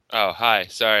Oh, hi.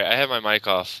 Sorry, I had my mic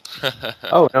off.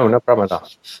 Oh, no, no problem at all.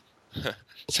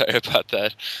 Sorry about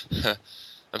that.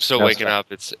 I'm still No waking sweat. up.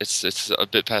 It's a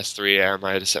bit past 3 a.m.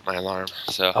 I had to set my alarm.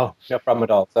 So, Oh, no problem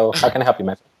at all. So how can I help you,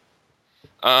 my friend?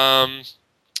 um,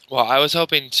 well, I was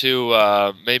hoping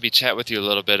to maybe chat with you a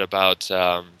little bit about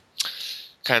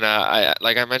kind of I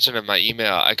like I mentioned in my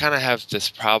email. I kind of have this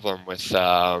problem with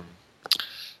I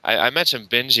mentioned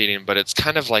binge eating, but it's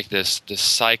kind of like this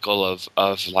cycle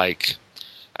of like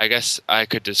I guess I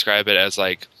could describe it as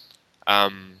like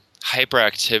um,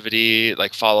 hyperactivity,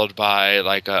 like followed by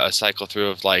like a cycle through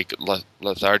of like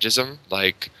lethargism.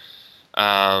 Like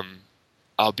um,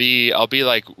 I'll be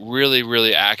like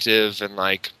really active and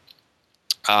like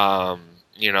um,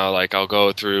 like I'll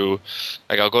go through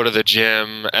like I'll go to the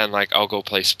gym and like I'll go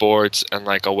play sports and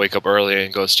like I'll wake up early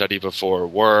and go study before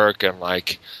work and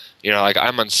like like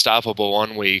I'm unstoppable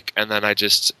one week and then I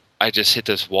just hit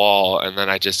this wall and then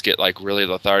I just get like really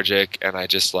lethargic and I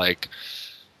just like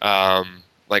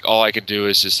all I can do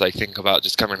is just like think about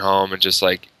just coming home and just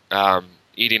like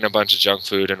eating a bunch of junk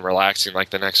food and relaxing like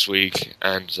the next week.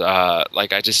 And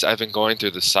like I've been going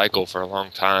through this cycle for a long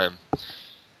time,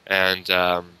 and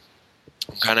I'm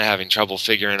kind of having trouble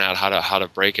figuring out how to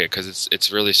break it because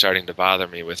it's really starting to bother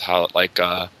me with how like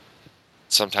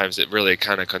sometimes it really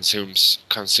kind of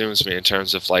consumes me in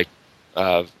terms of like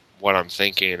uh, what I'm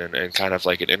thinking and kind of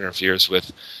like it interferes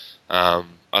with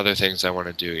other things I want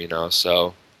to do.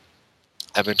 So.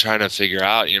 I've been trying to figure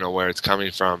out, where it's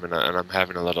coming from, and I'm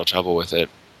having a little trouble with it.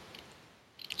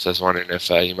 So I was wondering if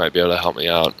you might be able to help me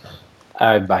out.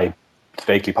 By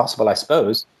vaguely possible, I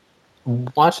suppose.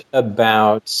 What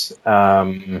about,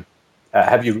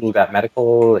 have you ruled out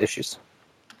medical issues?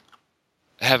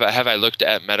 Have I looked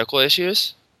at medical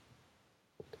issues?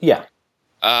 Yeah.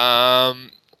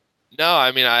 Um, no,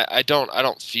 I mean I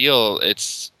don't feel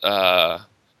it's a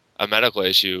medical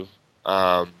issue.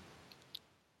 Um,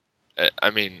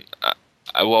 I mean,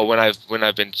 well when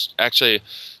I've been actually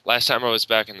last time I was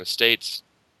back in the States,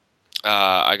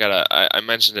 I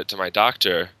mentioned it to my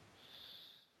doctor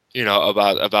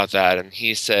about that, and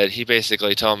he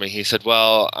basically told me, he said,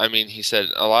 well, I mean, he said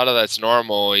a lot of that's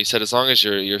normal. He said as long as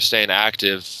you're staying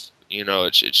active,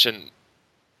 it shouldn't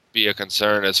be a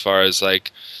concern as far as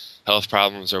like health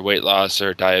problems or weight loss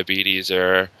or diabetes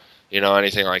or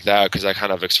anything like that, because I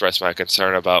kind of expressed my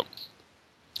concern about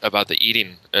the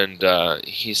eating, and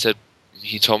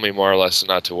he told me more or less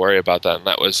not to worry about that, and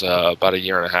that was about a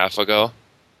year and a half ago.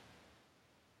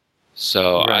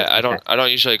 So Right. Okay. I don't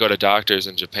usually go to doctors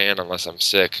in Japan unless I'm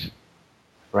sick.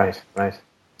 Right. Right.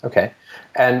 Okay.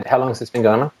 And how long has this been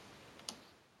going on?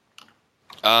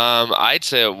 I'd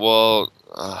say, well,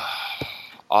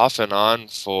 off and on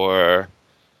for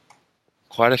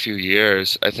quite a few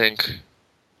years. I think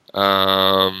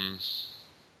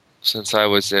since I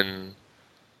was in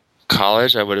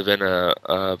college, I would have been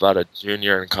about a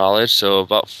junior in college, so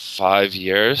about 5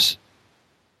 years.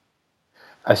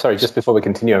 Sorry, just before we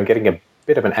continue, I'm getting a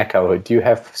bit of an echo. Do you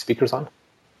have speakers on?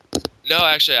 No,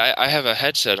 actually, I have a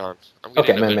headset on. I'm Okay,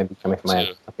 getting a bit maybe coming from my end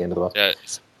too. at the end of the world. Yeah.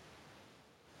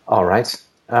 All right.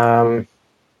 Um,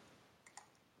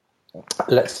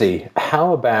 let's see.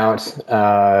 How about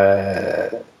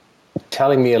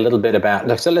telling me a little bit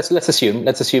about? So let's assume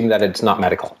that it's not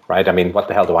medical, right? I mean, what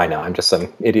the hell do I know? I'm just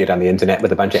some idiot on the internet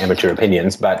with a bunch of amateur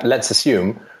opinions. But let's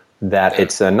assume that Yeah.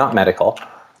 it's not medical.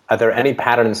 Are there any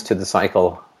patterns to the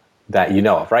cycle that you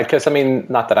know of, right? Because I mean,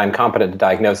 not that I'm competent to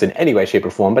diagnose in any way, shape, or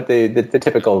form, but the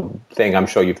typical thing I'm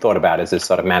sure you've thought about is this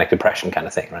sort of manic depression kind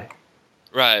of thing, right?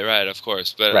 Right, of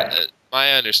course. But Right.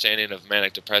 my understanding of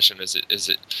manic depression is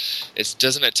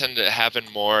doesn't it tend to happen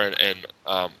more in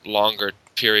longer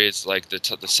periods? Like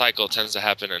the cycle tends to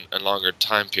happen in longer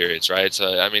time periods, right?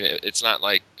 So I mean, it's not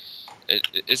like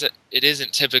it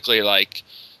isn't typically like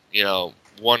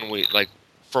one week like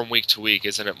from week to week.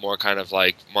 Isn't it more kind of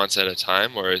like months at a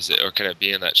time, or can it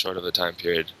be in that short of a time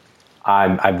period?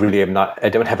 I really am not. I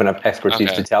don't have enough expertise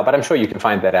Okay. to tell, but I'm sure you can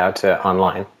find that out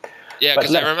online. Yeah, But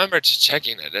because I remember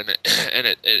checking it, and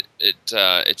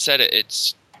it said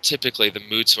it's typically the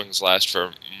mood swings last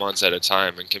for months at a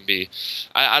time and can be.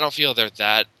 I don't feel they're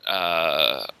that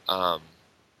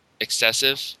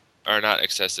excessive, or not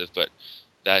excessive, but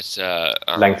that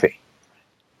lengthy,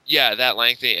 yeah, that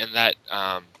lengthy and that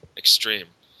extreme.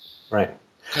 right?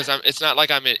 Because it's not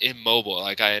like I'm immobile.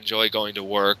 Like I enjoy going to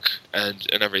work and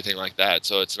everything like that.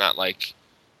 So it's not like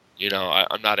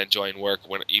I'm not enjoying work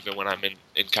even when I'm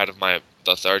in kind of my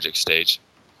lethargic stage.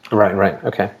 Right, right.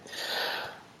 Okay.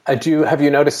 Have you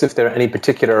noticed if there are any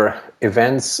particular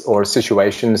events or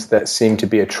situations that seem to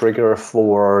be a trigger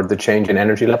for the change in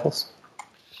energy levels?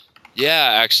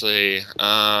 Yeah, actually.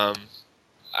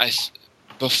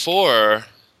 before,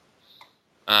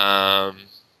 I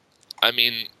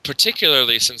mean,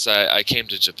 particularly since I came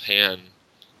to Japan,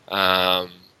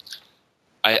 um,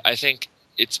 I think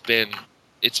it's been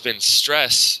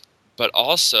stress, but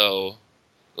also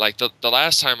like the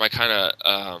last time I kind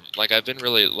of like I've been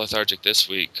really lethargic this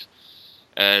week,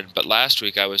 but last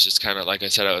week I was just kind of like I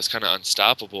said I was kind of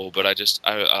unstoppable, but I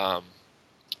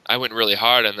went really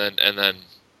hard, and then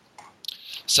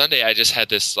Sunday I just had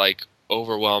this like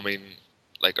overwhelming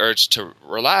like urge to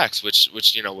relax, which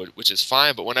which is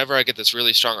fine. But whenever I get this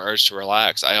really strong urge to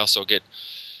relax, I also get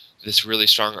this really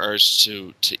strong urge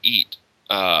to eat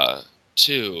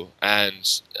too.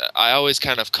 And I always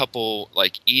kind of couple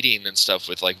like eating and stuff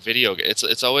with like video.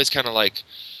 It's always kind of like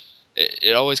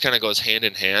it always kind of goes hand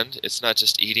in hand. It's not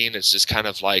just eating; it's just kind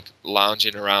of like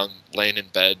lounging around, laying in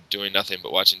bed, doing nothing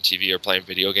but watching TV or playing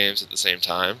video games at the same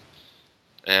time.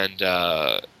 And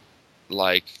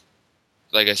like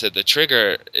I said, the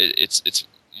trigger it's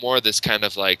more this kind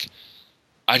of like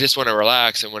I just want to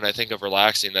relax, and when I think of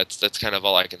relaxing, that's kind of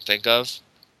all I can think of.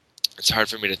 It's hard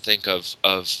for me to think of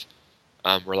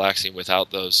relaxing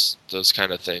without those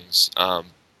kind of things.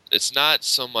 It's not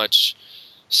so much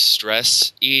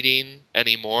stress eating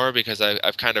anymore because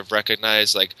I've kind of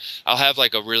recognized like I'll have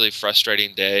like a really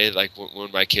frustrating day, like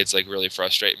when my kids like really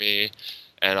frustrate me,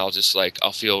 and I'll just like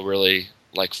I'll feel really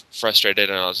like frustrated,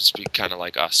 and I'll just be kind of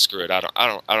like, oh, screw it, I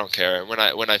don't care. And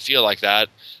when I feel like that,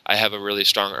 I have a really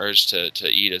strong urge to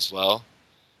eat as well.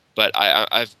 But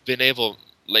I've been able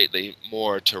lately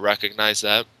more to recognize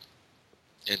that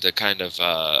and to kind of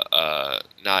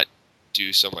not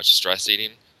do so much stress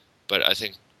eating. But I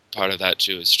think part of that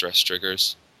too is stress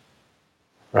triggers.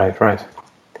 Right, right.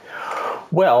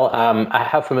 Well,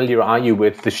 how familiar are you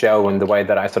with the show and the way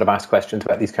that I sort of ask questions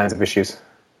about these kinds of issues?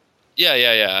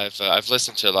 Yeah. I've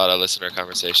listened to a lot of listener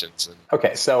conversations. And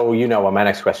Okay, so you know what my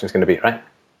next question is going to be, right?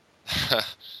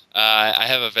 I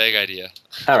have a vague idea.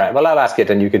 All right, well, I'll ask it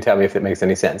and you can tell me if it makes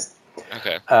any sense.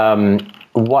 Okay.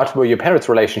 What were your parents'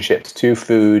 relationships to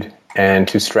food and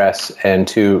to stress and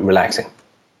to relaxing?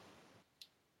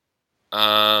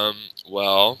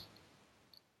 Well,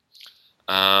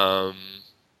 um,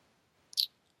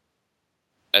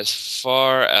 as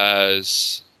far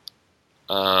as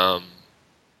um,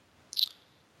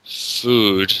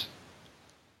 food,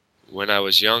 when I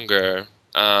was younger,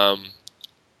 I,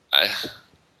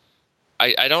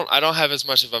 I don't have as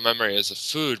much of a memory as of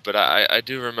food, but I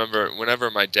do remember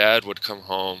whenever my dad would come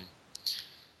home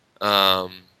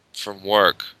from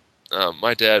work.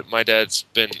 My dad's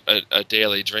been a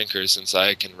daily drinker since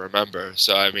I can remember.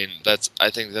 So I mean I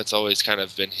think that's always kind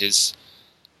of been his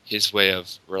way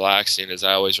of relaxing. Is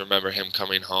I always remember him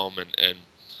coming home and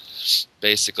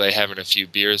basically having a few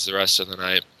beers the rest of the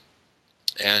night,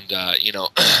 and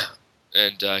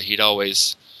and he'd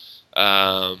always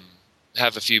um,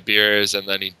 have a few beers, and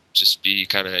then he'd just be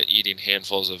kind of eating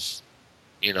handfuls of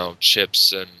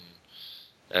chips and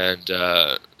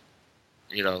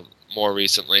more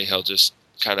recently he'll just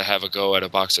kind of have a go at a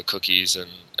box of cookies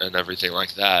and everything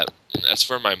like that. And as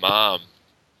for my mom,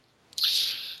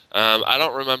 I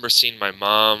don't remember seeing my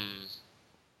mom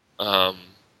um,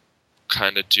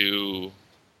 kind of do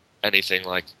anything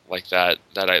like that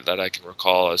I can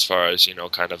recall as far as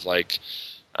kind of like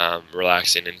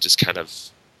relaxing and just kind of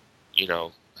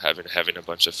having a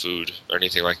bunch of food or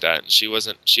anything like that. And she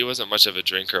wasn't much of a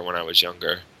drinker when I was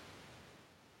younger.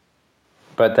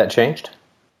 But that changed?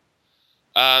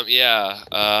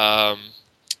 Yeah.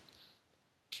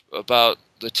 About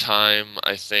the time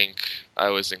I think I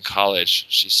was in college,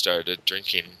 she started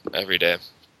drinking every day.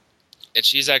 And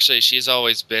she's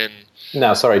always been.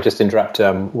 No, sorry, just interrupt.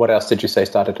 What else did you say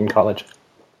started in college?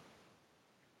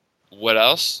 What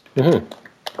else? Mm-hmm.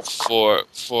 For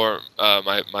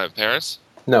my parents?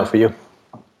 No, for you.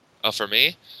 Oh, for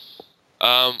me?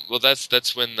 Well,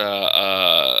 that's when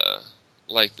that's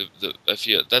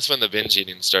when the binge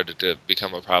eating started to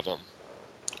become a problem.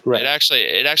 Right.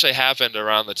 It actually happened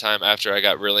around the time after I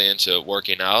got really into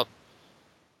working out.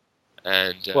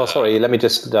 And well, sorry, let me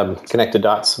just connect the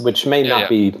dots, which may not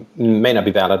be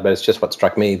valid, but it's just what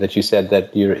struck me that you said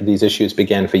that these issues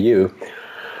began for you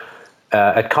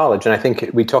at college, and I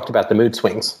think we talked about the mood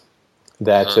swings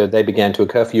that they began to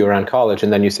occur for you around college,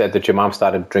 and then you said that your mom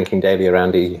started drinking daily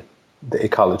around the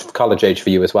college age for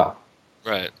you as well.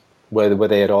 Right. Were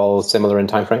they at all similar in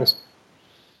time frames?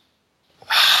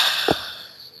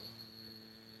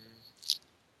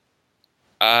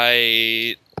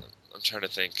 I'm trying to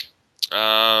think.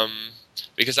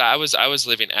 Because I was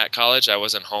living at college, I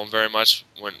wasn't home very much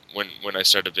when I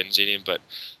started binge eating. But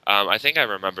I think I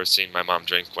remember seeing my mom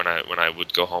drink when I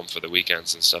would go home for the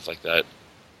weekends and stuff like that.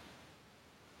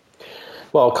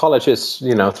 Well, college is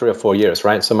 3 or 4 years,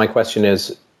 right? So my question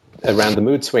is, around the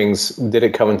mood swings, did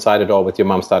it coincide at all with your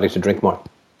mom starting to drink more?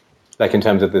 Like in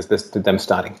terms of them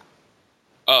starting?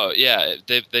 Oh yeah,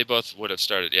 they both would have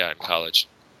started in college.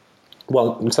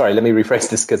 Well, I'm sorry, let me rephrase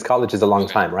this because college is a long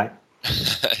Okay. time, right?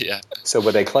 Yeah. So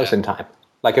were they close in time?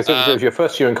 Like if it was Um, your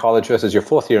first year in college versus your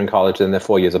fourth year in college, then they're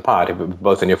 4 years apart. If it was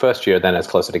both in your first year, then it's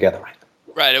closer together, right?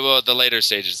 right. Well, the later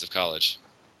stages of college.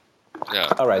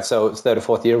 Yeah. All right, so it's third or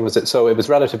fourth year, was it? So it was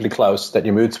relatively close that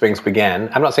your mood swings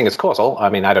began. I'm not saying it's causal. I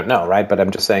mean, I don't know, right? But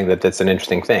I'm just saying that it's an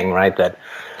interesting thing, right? Right.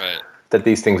 That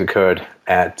these things occurred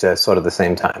at sort of the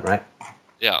same time, right?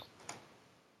 Yeah.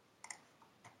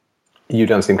 You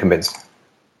don't seem convinced.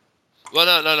 Well,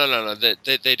 no.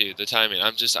 They do the timing.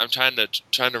 I'm trying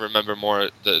to remember more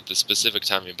the specific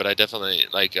timing, but I definitely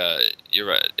you're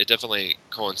right. It definitely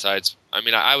coincides. I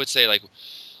mean, I would say like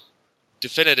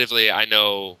definitively I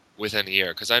know within a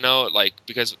year because I know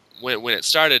because when it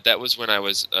started that was when I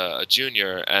was a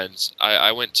junior and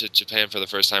I went to Japan for the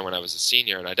first time when I was a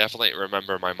senior, and I definitely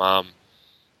remember my mom,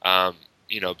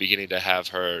 beginning to have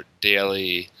her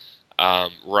daily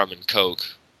rum and coke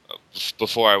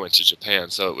before I went to Japan.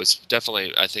 So it was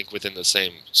definitely, I think, within the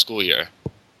same school year.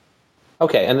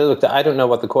 Okay, and look, I don't know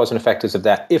what the cause and effect is of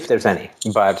that, if there's any,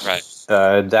 but Right.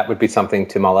 that would be something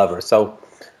to mull over. So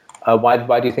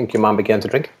why do you think your mom began to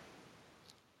drink?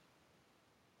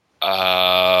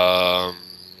 Um,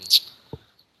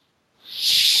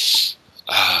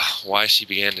 why she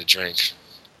began to drink.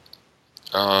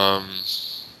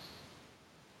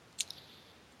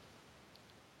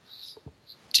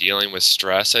 Dealing with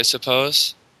stress, I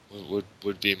suppose,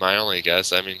 would be my only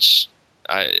guess. I mean,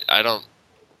 I don't.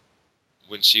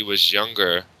 When she was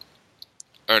younger,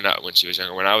 or not when she was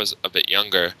younger, when I was a bit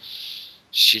younger,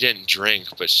 she didn't drink,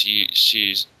 but she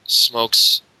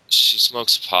smokes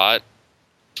pot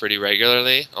pretty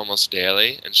regularly, almost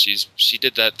daily, and she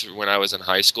did that through when I was in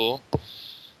high school.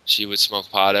 She would smoke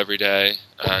pot every day,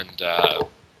 and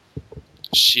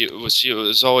she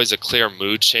was always a clear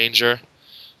mood changer.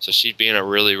 So she'd be in a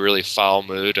really, really foul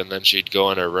mood, and then she'd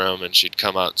go in her room, and she'd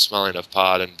come out smelling of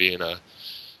pot and be in a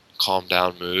calm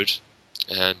down mood.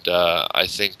 And I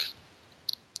think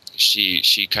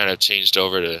she kind of changed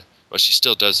over to, well, she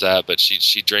still does that, but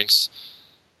she drinks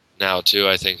now too.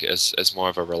 I think as more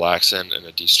of a relaxant and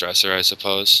a de-stressor, I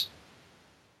suppose.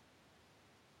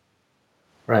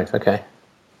 Right. Okay.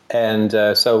 And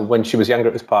so when she was younger,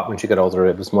 it was pot. When she got older,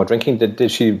 it was more drinking.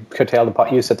 Did she curtail the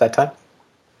pot use at that time?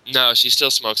 No, she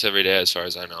still smokes every day, as far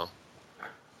as I know.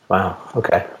 Wow.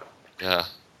 Okay. Yeah.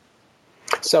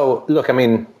 So look, I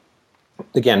mean,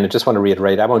 again, I just want to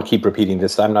reiterate. I won't keep repeating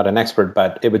this. I'm not an expert,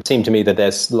 but it would seem to me that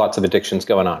there's lots of addictions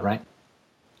going on, right?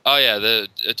 Oh yeah, the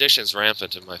addiction's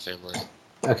rampant in my family.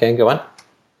 Okay, go on.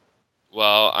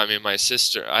 Well, I mean, my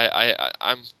sister,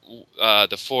 I'm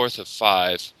the fourth of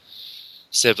five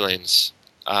siblings.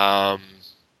 Um,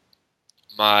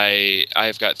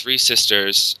 I've got three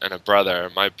sisters and a brother.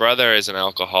 My brother is an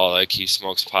alcoholic. He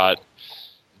smokes pot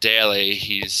daily.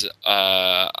 He's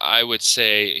I would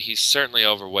say he's certainly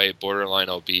overweight, borderline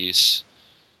obese.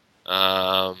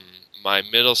 Um, my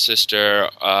middle sister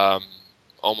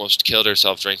almost killed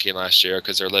herself drinking last year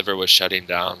because her liver was shutting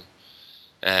down,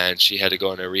 and she had to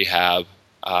go into rehab.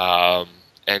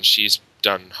 And she's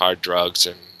done hard drugs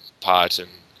and pot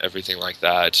and everything like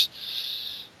that.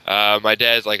 My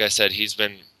dad, like I said, he's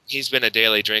been a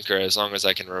daily drinker as long as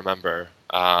I can remember.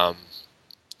 And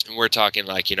we're talking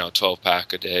 12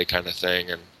 pack a day kind of thing.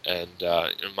 And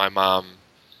my mom,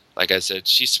 like I said,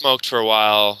 she smoked for a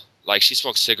while. Like she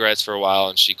smoked cigarettes for a while,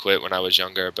 and she quit when I was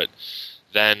younger. But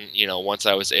then, once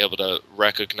I was able to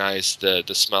recognize the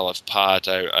smell of pot,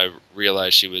 I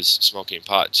realized she was smoking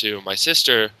pot too. My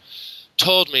sister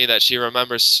told me that she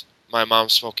remembers my mom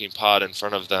smoking pot in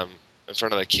front of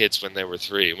the kids when they were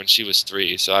when she was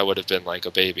 3, so I would have been like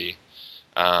a baby.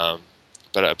 But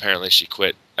apparently she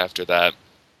quit after that,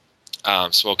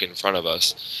 smoking in front of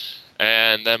us.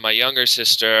 And then my younger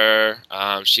sister,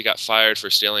 she got fired for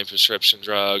stealing prescription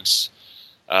drugs.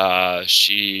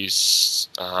 She's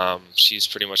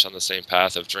pretty much on the same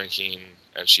path of drinking,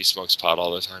 and she smokes pot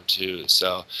all the time too.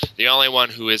 So the only one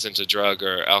who isn't a drug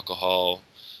or alcohol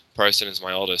person is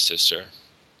my oldest sister.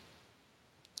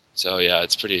 So yeah,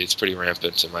 it's pretty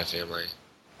rampant in my family.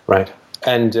 Right.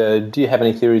 And do you have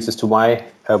any theories as to why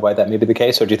that may be the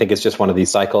case, or do you think it's just one of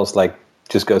these cycles, like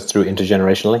just goes through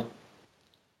intergenerationally?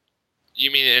 You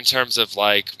mean in terms of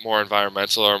like more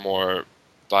environmental or more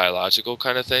biological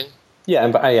kind of thing? Yeah,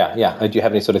 yeah. Do you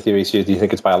have any sort of theories here? Do you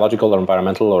think it's biological or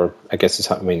environmental, or I guess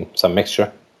some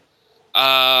mixture?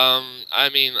 I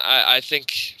mean, I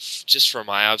think just from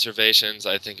my observations,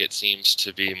 I think it seems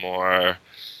to be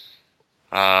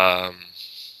um,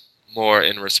 more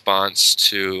in response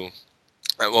to,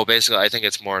 well, basically, I think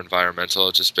it's more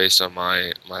environmental, just based on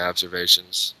my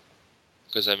observations.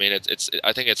 Because I mean,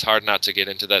 I think it's hard not to get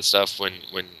into that stuff when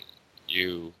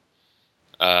you.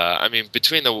 I mean,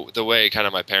 between the way kind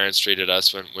of my parents treated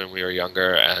us when we were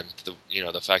younger, and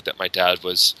the fact that my dad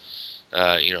was,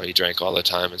 he drank all the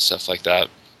time and stuff like that.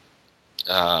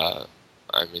 Uh,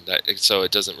 I mean so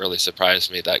it doesn't really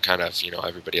surprise me that kind of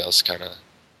everybody else kind of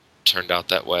turned out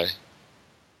that way.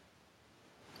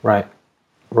 Right.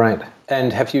 Right.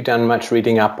 And have you done much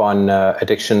reading up on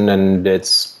addiction and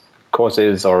its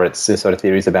causes or its sort of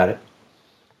theories about it?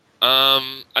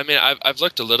 I mean, I've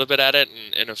looked a little bit at it,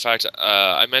 and in fact,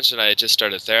 I mentioned I had just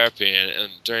started therapy,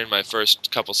 and during my first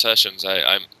couple sessions,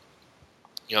 I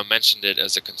mentioned it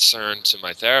as a concern to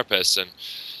my therapist,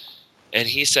 and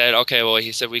he said, okay, well,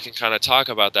 he said we can kind of talk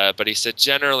about that, but he said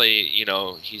generally,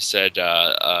 he said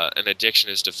an addiction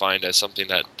is defined as something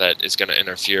that is going to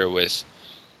interfere with,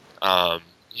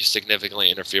 you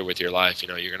significantly interfere with your life.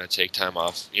 You're going to take time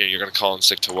off. You're going to call in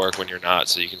sick to work when you're not,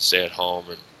 so you can stay at home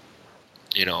and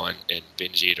and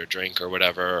binge eat or drink or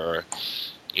whatever,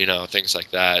 or things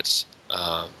like that.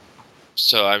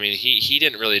 So I mean, he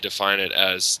didn't really define it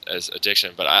as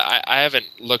addiction, but I haven't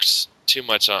looked too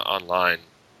much online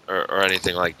or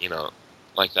anything like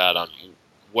that on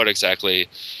what exactly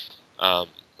um,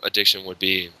 addiction would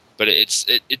be. But it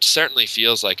certainly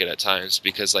feels like it at times,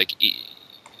 because like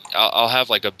I'll have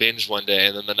like a binge one day,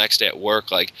 and then the next day at work,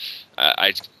 like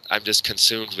I'm just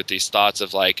consumed with these thoughts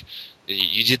of like,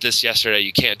 you did this yesterday,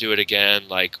 you can't do it again,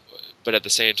 like. But at the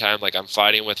same time, like, I'm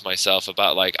fighting with myself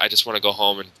about like, I just want to go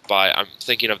home and buy. I'm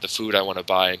thinking of the food I want to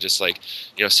buy and just like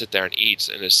sit there and eat,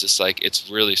 and it's just like it's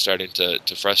really starting to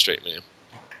frustrate me.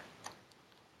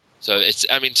 So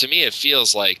I mean, to me, it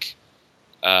feels like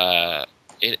uh,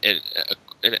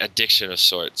 an addiction of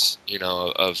sorts, in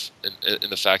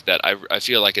the fact that I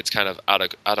feel like it's kind of out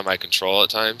of my control at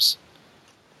times.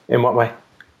 In what way?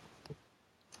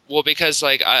 Well, because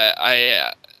like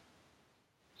uh,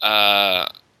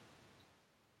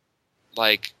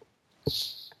 like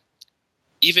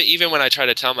even when I try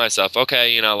to tell myself,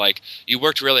 okay, like, you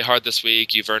worked really hard this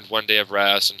week, you've earned one day of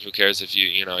rest, and who cares if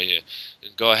you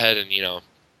go ahead and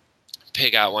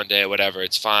pig out one day, whatever,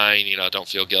 it's fine, don't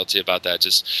feel guilty about that,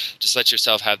 just let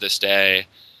yourself have this day.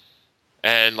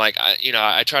 And like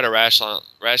I try to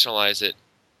rationalize it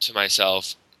to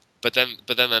myself, but then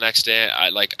the next day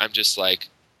I'm just like,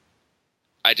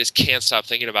 I just can't stop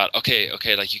thinking about, okay,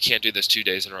 like, you can't do this 2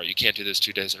 days in a row, you can't do this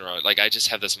 2 days in a row. Like, I just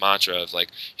have this mantra of like,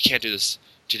 you can't do this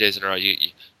 2 days in a row, you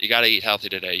got to eat healthy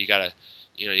today, you got to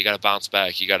you got to bounce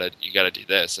back, you got to do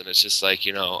this. And it's just like,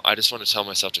 I just want to tell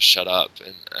myself to shut up,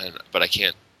 and but I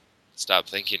can't stop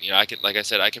thinking. I can, like I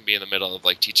said, I can be in the middle of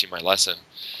like teaching my lesson,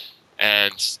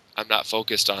 and I'm not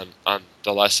focused on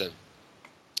the lesson.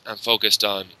 I'm focused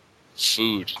on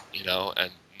food,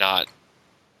 and not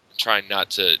trying not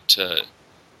to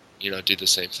do the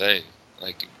same thing.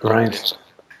 Like, Right.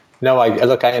 No, I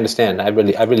look. I understand. I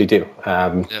really do.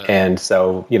 yeah, And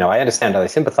so, I understand. I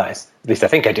sympathize. At least I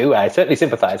think I do. I certainly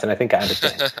sympathize, and I think I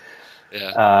understand.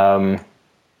 yeah.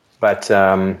 But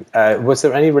was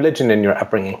there any religion in your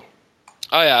upbringing?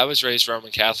 Oh yeah, I was raised Roman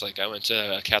Catholic. I went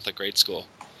to a Catholic grade school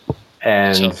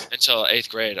until And until eighth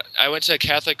grade. I went to a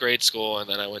Catholic grade school, and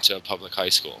then I went to a public high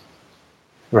school.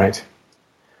 right.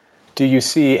 Do you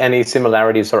see any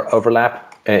similarities or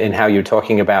overlap in how you're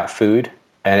talking about food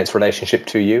and its relationship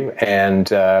to you, and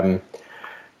the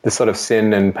sort of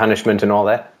sin and punishment and all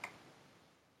that?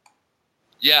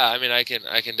 Yeah, I mean, I can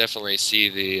definitely see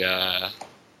the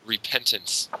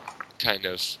repentance kind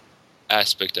of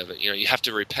aspect of it. You have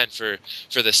to repent for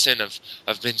the sin of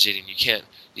binge eating. You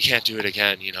can't do it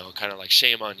again. Kind of like,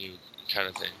 shame on you, kind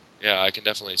of thing. Yeah, I can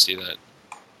definitely see that.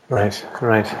 Right,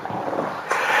 right.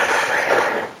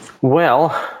 Well,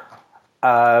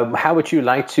 how would you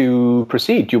like to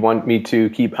proceed? Do you want me to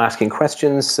keep asking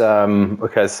questions?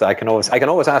 Because I can always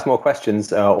ask more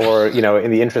questions, or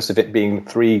in the interest of it being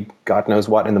 3, God knows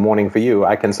what, in the morning for you,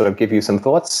 I can sort of give you some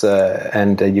thoughts,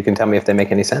 and you can tell me if they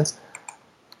make any sense.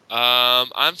 I'm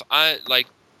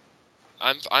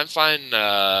fine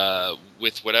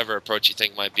with whatever approach you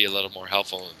think might be a little more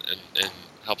helpful in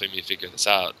helping me figure this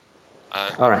out. All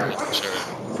I'm right. really not sure.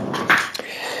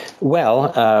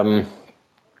 Well,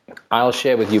 I'll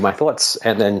share with you my thoughts,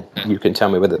 and then Okay. you can tell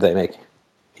me whether they make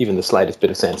even the slightest bit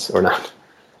of sense or not.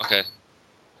 Okay.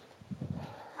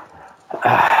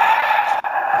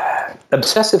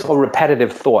 Obsessive or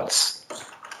repetitive thoughts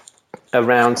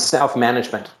around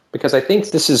self-management, because I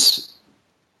think this is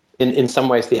in some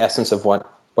ways the essence of what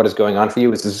is going on for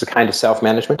you? Is this a kind of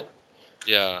self-management?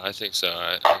 Yeah, I think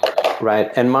so.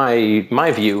 Right. And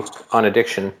my view on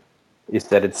addiction is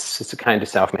that it's a kind of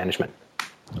self-management.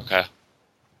 Okay.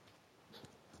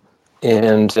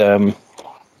 And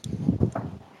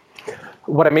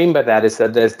what I mean by that is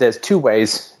that there's two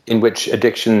ways in which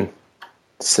addiction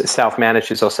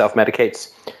self-manages or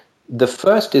self-medicates. The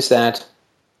first is that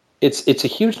it's a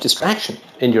huge distraction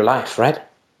in your life, right?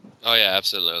 Oh yeah,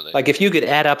 absolutely. Like if you could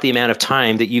add up the amount of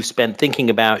time that you've spent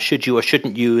thinking about should you or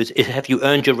shouldn't you, have you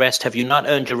earned your rest, have you not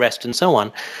earned your rest, and so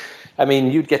on. I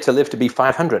mean, you'd get to live to be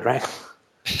 500, right?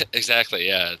 Exactly.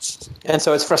 Yeah. And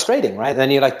so it's frustrating, right?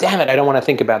 Then you're like, damn it, I don't want to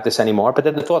think about this anymore. But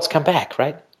then the thoughts come back,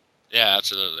 right? Yeah,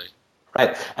 absolutely.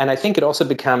 Right. And I think it also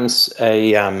becomes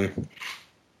it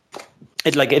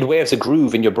wears a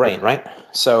groove in your brain, right?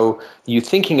 So you're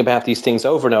thinking about these things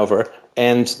over and over,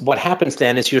 and what happens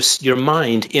then is your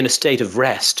mind in a state of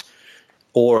rest,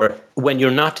 or when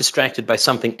you're not distracted by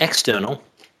something external,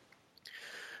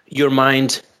 your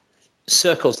mind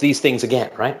circles these things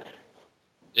again, right?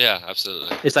 Yeah,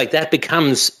 absolutely. It's like that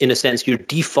becomes, in a sense, your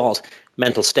default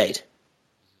mental state.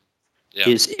 Yeah.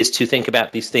 Is to think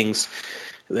about these things.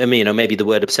 I mean, maybe the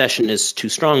word obsession is too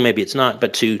strong, maybe it's not,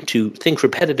 but to think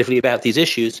repetitively about these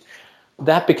issues,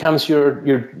 that becomes your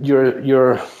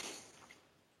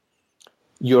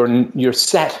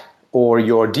set or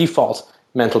your default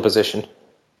mental position.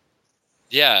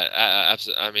 Yeah,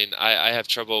 absolutely. I mean, I have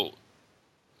trouble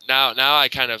now. Now I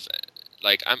kind of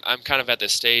like I'm kind of at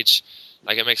this stage.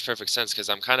 Like it makes perfect sense because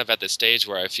I'm kind of at this stage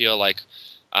where I feel like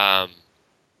I'm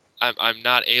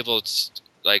not able to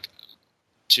like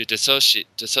to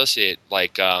dissociate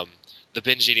like the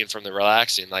binge eating from the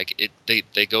relaxing. Like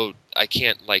they go. I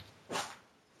can't like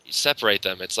separate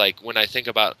them. It's like when I think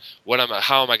about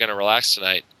how am I going to relax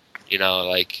tonight,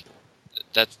 like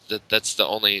that's the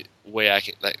only way I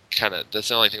can, that's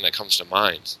the only thing that comes to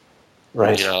mind.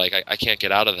 Right. Like I can't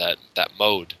get out of that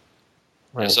mode.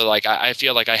 Right. So like I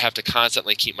feel like I have to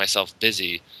constantly keep myself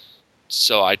busy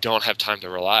so I don't have time to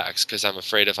relax because I'm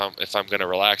afraid if I'm going to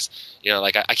relax,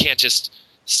 like I can't just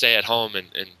stay at home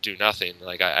and do nothing.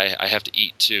 Like I have to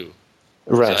eat too.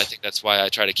 Right. So I think that's why I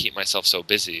try to keep myself so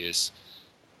busy is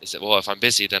that, well, if I'm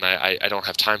busy, then I don't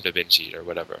have time to binge eat or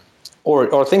whatever.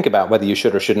 Or think about whether you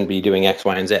should or shouldn't be doing X,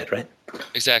 Y, and Z, right?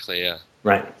 Exactly, yeah.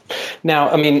 Right. Now,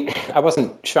 I mean, I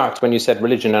wasn't shocked when you said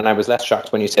religion, and I was less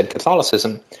shocked when you said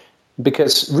Catholicism,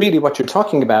 because really what you're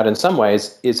talking about in some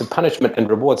ways is a punishment and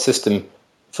reward system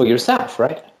for yourself,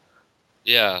 right?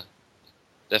 Yeah,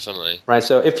 definitely. Right.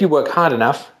 So if you work hard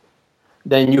enough,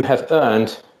 then you have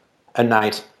earned a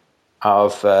night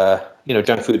of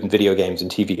junk food and video games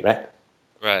and TV, right?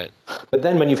 Right. But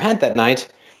then when you've had that night,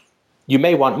 you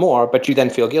may want more, but you then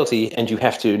feel guilty and you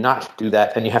have to not do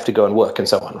that and you have to go and work and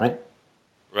so on, right?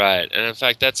 Right. And in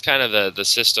fact, that's kind of the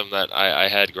system that I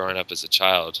had growing up as a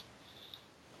child.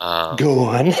 Go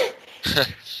on.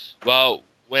 Well,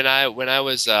 when I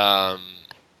was in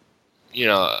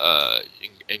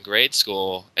grade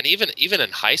school and even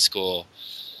in high school,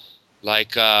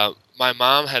 like my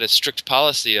mom had a strict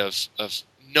policy of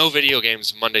no video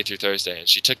games Monday through Thursday, and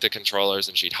she took the controllers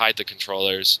and she'd hide the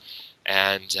controllers.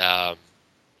 And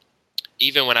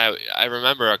even when I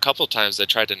remember a couple times I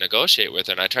tried to negotiate with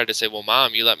her, and I tried to say, well,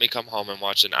 Mom, you let me come home and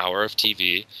watch an hour of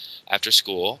TV after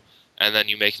school, and then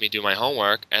you make me do my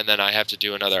homework, and then I have to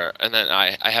do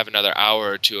I have another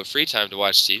hour or two of free time to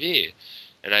watch TV.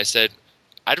 And I said,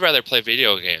 I'd rather play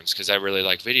video games because I really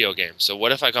like video games. So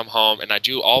what if I come home and I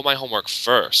do all my homework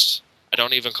first? I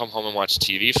don't even come home and watch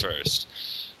TV first.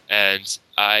 And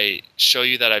I show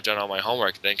you that I've done all my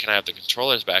homework, then can I have the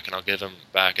controllers back and I'll give them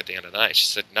back at the end of the night? She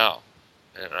said no.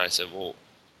 And I said, well,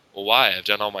 why? I've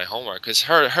done all my homework. Because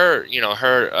her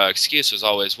excuse was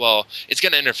always, well, it's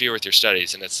going to interfere with your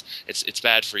studies and it's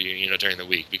bad for you, during the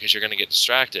week because you're going to get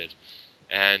distracted.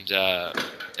 And I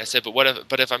said,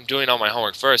 but if I'm doing all my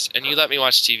homework first and you let me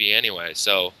watch TV anyway?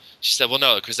 So she said, well,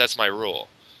 no, because that's my rule.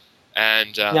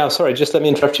 And now, sorry, just let me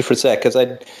interrupt you for a sec because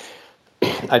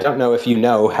I don't know if you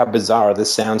know how bizarre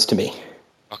this sounds to me.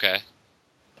 Okay.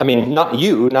 I mean, not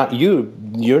you.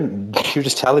 You're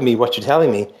just telling me what you're telling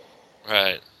me.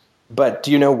 Right. But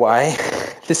do you know why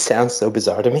this sounds so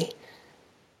bizarre to me?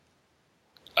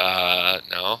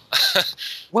 No.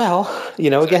 Well,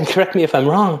 again, correct me if I'm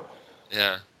wrong.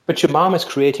 Yeah. But your mom is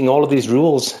creating all of these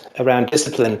rules around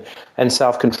discipline and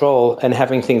self-control and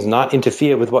having things not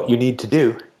interfere with what you need to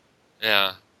do.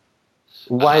 Yeah.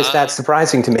 Why is that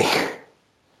surprising to me?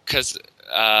 Because,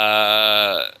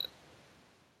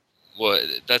 well,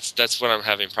 that's what I'm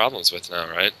having problems with now,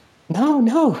 right? No.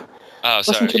 Oh,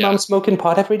 sorry. Wasn't your mom smoking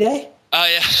pot every day? Oh,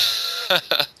 yeah.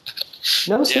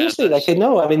 No, Yeah, seriously, like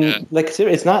no, I yeah, mean, like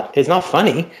it's not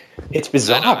funny. It's I know,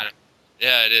 bizarre. man.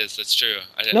 Yeah, it is. That's true.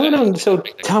 No, I no. didn't So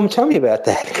make that tell me about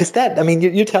that, because that I mean,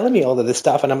 you're telling me all of this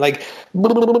stuff, and I'm like,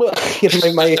 you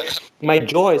know, my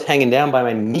jaw is hanging down by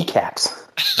my kneecaps.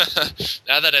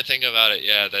 Now that I think about it,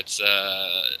 yeah, that's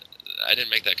I didn't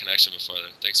make that connection before.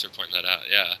 Thanks for pointing that out.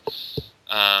 Yeah.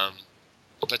 Um,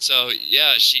 but so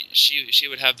yeah, she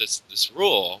would have this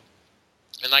rule,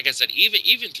 and like I said,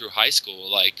 even through high school,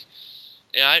 like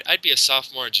yeah, I'd be a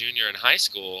sophomore, junior in high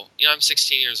school. You know, I'm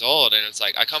 16 years old, and it's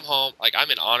like I come home, like I'm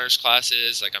in honors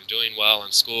classes, like I'm doing well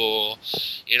in school,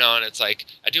 you know, and it's like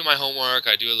I do my homework,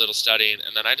 I do a little studying,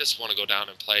 and then I just want to go down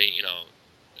and play, you know,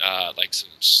 like some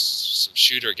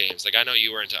shooter games. Like I know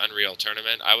you were into Unreal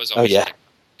Tournament. I was Oh always yeah. into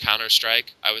Counter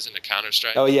Strike. I was into Counter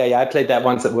Strike. Oh yeah, yeah. I played that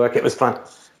once at work. It was fun.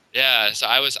 Yeah, so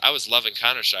I was loving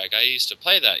Counter Strike. I used to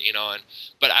play that, you know, and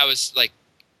but I was like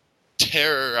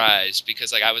terrorized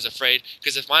because like I was afraid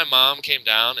because if my mom came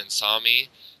down and saw me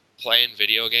playing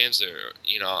video games or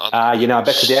you know on You know, I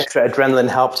bet you the extra adrenaline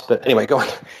helped. But anyway, go on.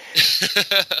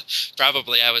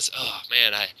 probably I was oh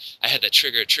man I had that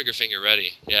trigger finger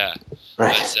ready yeah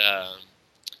Right. but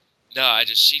no I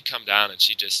just she'd come down and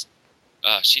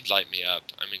she'd light me up.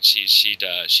 I mean she'd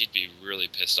be really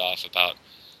pissed off about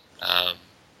um,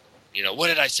 you know what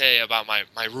did I say about my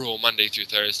rule Monday through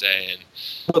Thursday and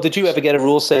Well, did you ever get a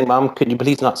rule saying, "Mom, could you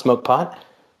please not smoke pot"?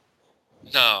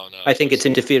 no I of think course it's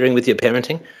interfering with your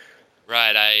parenting.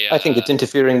 right I think it's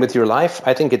interfering with your life.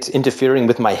 I think it's interfering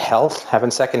with my health,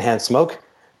 having secondhand smoke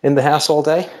in the house all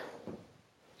day.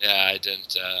 yeah I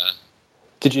didn't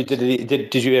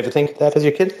Did you ever think that as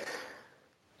your kid?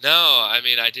 No, I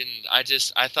mean, I didn't.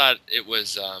 I thought it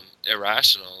was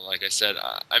irrational. Like I said,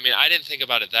 I mean, I didn't think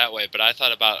about it that way, but I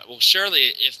thought about, well,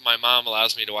 surely if my mom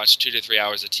allows me to watch 2 to 3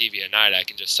 hours of TV a night, I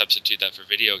can just substitute that for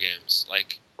video games.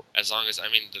 Like, as long as, I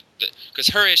mean, because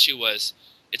her issue was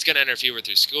it's going to interfere with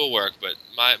your schoolwork, but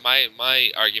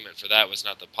my argument for that was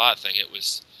not the pot thing. It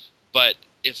was, but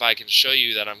if I can show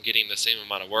you that I'm getting the same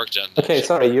amount of work done, then Okay, sure.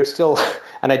 sorry, you're still,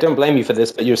 and I don't blame you for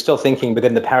this, but you're still thinking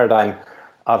within the paradigm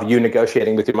of you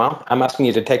negotiating with your mom. I'm asking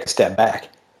you to take a step back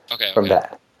Okay, from okay.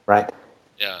 that, right?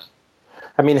 Yeah.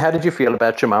 I mean, how did you feel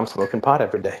about your mom smoking pot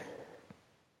every day?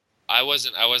 I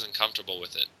wasn't comfortable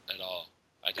with it at all.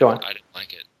 Go on. I didn't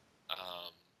like it.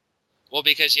 Well,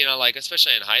 because you know, like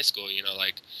especially in high school, you know,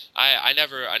 like I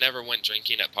never went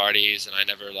drinking at parties, and I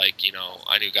never like you know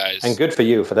I knew And guys. good for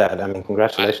you for that. I mean, I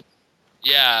congratulations.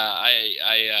 yeah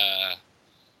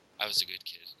I was a good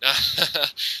kid.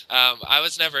 I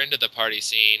was never into the party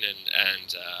scene,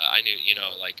 and I knew you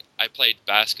know like I played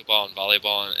basketball and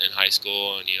volleyball in high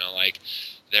school, and you know like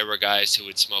there were guys who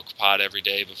would smoke pot every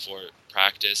day before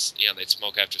practice. You know they'd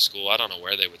smoke after school. I don't know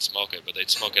where they would smoke it, but they'd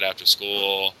smoke it after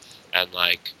school and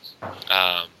like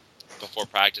um, before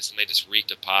practice, and they just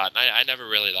reeked of pot. And I never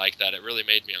really liked that. It really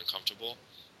made me uncomfortable.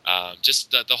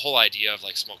 Just the whole idea of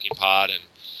like smoking pot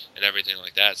and everything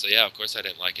like that. So yeah, of course I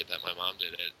didn't like it that my mom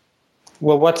did it.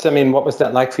 Well, what was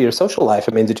that like for your social life?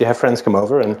 I mean, did you have friends come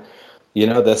over and, you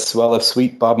know, the swell of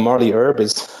sweet Bob Marley herb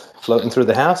is floating through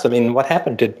the house? I mean, what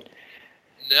happened?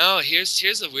 No, here's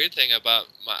the weird thing about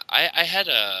I had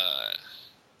a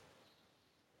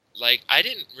like I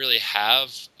didn't really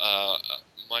have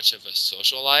much of a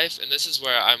social life, and this is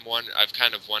where I've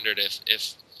kind of wondered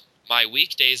if my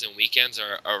weekdays and weekends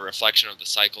are a reflection of the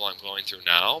cycle I'm going through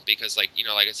now because like you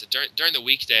know like I said during the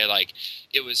weekday like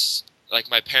it was like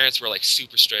my parents were like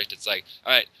super strict. It's like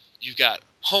all right, you've got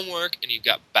homework and you've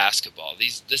got basketball.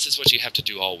 This is what you have to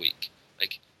do all week.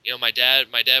 Like you know my dad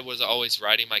was always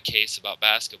writing my case about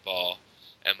basketball,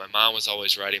 and my mom was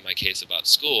always writing my case about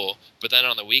school. But then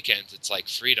on the weekends, it's like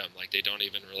freedom. Like they don't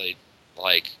even really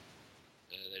like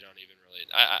they don't even really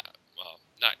well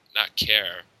not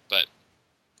care, but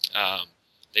um,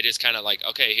 they just kind of like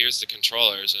okay, here's the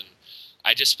controllers, and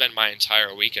I just spend my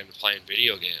entire weekend playing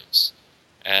video games,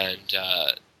 and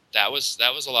that was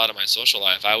a lot of my social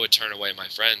life. I would turn away my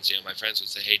friends. You know, my friends would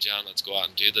say, "Hey, John, let's go out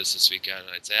and do this weekend," and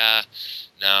I'd say,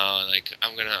 no, like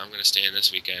I'm gonna stay in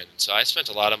this weekend." And so I spent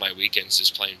a lot of my weekends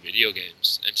just playing video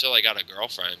games until I got a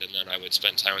girlfriend, and then I would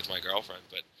spend time with my girlfriend.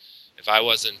 But if I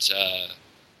wasn't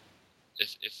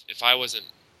if I wasn't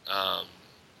um,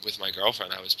 with my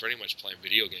girlfriend, I was pretty much playing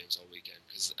video games all weekend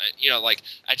because you know like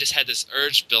I just had this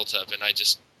urge built up, and I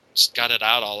just got it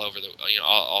out all over the you know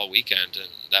all weekend, and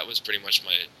that was pretty much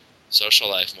my social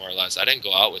life more or less. I didn't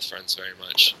go out with friends very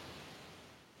much.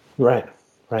 Right,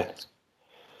 right.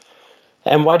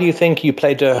 And why do you think you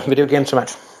played video games so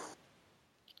much?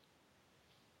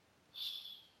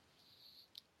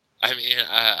 I mean,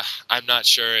 I'm not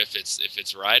sure if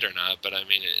it's right or not, but I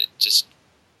mean, it just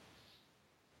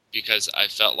because I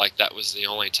felt like that was the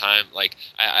only time. Like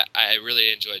I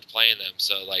really enjoyed playing them,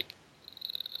 so like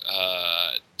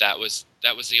that was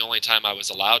the only time I was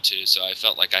allowed to. So I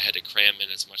felt like I had to cram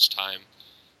in as much time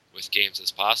with games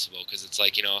as possible, because it's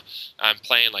like, I'm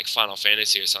playing like Final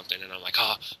Fantasy or something, and I'm like,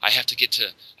 oh, I have to get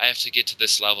to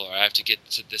this level, or I have to get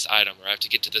to this item, or I have to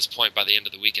get to this point by the end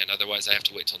of the weekend, otherwise I have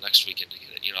to wait till next weekend to get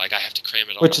it. Like I have to cram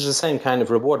it all. Which is the same kind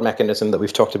of reward mechanism that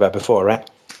we've talked about before, right?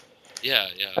 Yeah.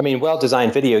 I mean,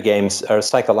 well-designed video games are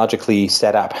psychologically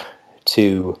set up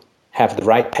to have the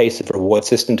right pace of reward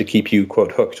system to keep you,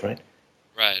 quote, hooked, right?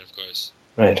 Right, of course.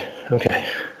 Right, okay.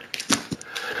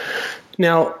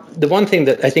 Now, the one thing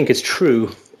that I think is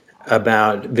true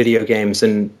about video games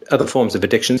and other forms of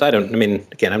addictions,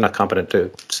 again, I'm not competent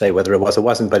to say whether it was or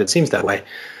wasn't, but it seems that way,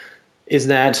 is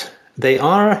that they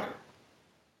are,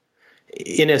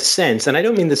 in a sense, and I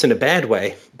don't mean this in a bad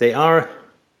way, they are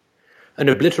an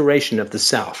obliteration of the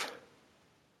self,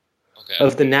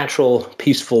 of the natural,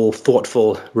 peaceful,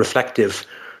 thoughtful, reflective,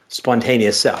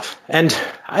 spontaneous self. And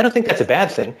I don't think that's a bad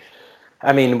thing.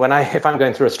 I mean, if I'm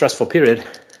going through a stressful period,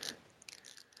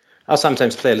 I'll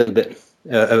sometimes play a little bit.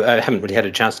 I haven't really had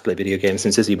a chance to play video games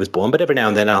since Izzy was born, but every now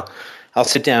and then I'll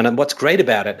sit down. And what's great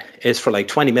about it is for like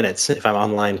 20 minutes, if I'm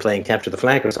online playing Capture the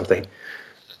Flag or something,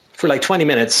 for like 20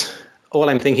 minutes, all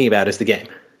I'm thinking about is the game.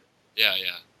 Yeah.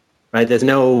 Right? There's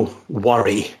no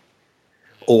worry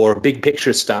or big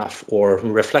picture stuff or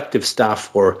reflective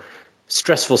stuff or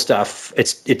stressful stuff.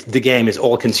 The game is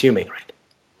all consuming, right?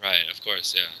 Right, of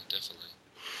course, yeah, definitely.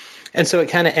 And so it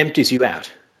kind of empties you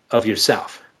out of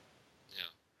yourself. Yeah.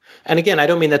 And again, I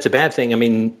don't mean that's a bad thing. I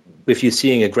mean, if you're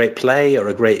seeing a great play or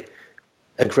a great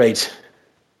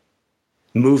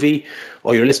movie,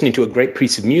 or you're listening to a great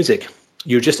piece of music,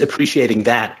 you're just appreciating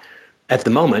that at the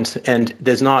moment, and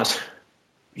there's not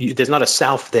a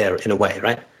self there in a way,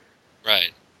 right?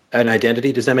 Right. An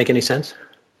identity. Does that make any sense?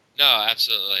 No,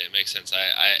 absolutely, it makes sense.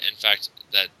 I in fact,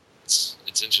 it's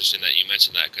interesting that you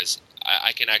mentioned that, because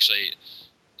I can actually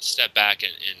step back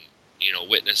and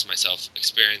witness myself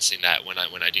experiencing that when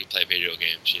I do play video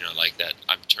games. Like that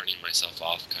I'm turning myself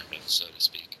off, kind of, so to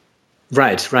speak.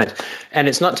 Right. And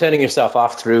it's not turning yourself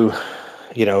off through,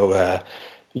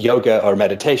 yoga or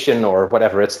meditation or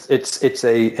whatever. It's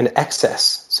an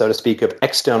excess, so to speak, of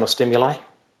external stimuli.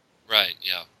 Right.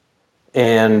 Yeah.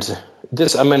 And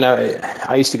this,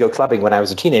 I used to go clubbing when I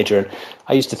was a teenager, and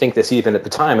I used to think this even at the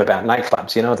time about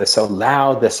nightclubs. They're so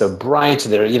loud, they're so bright,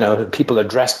 people are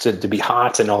dressed to be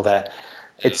hot and all that.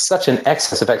 Yeah. It's such an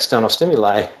excess of external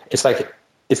stimuli. It's like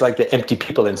the empty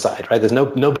people inside, right? There's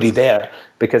nobody there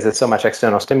because there's so much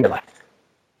external stimuli.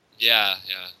 Yeah.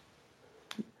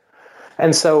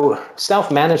 And so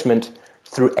self-management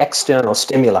through external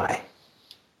stimuli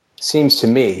seems to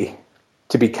me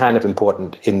to be kind of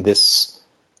important in this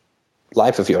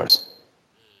life of yours.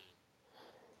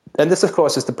 And this, of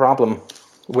course, is the problem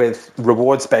with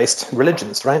rewards-based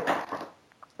religions, right?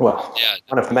 Well, yeah.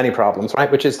 One of the many problems,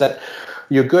 right? Which is that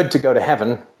you're good to go to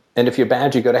heaven, and if you're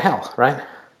bad, you go to hell, right?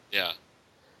 Yeah.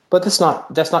 But that's not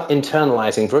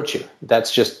internalizing virtue.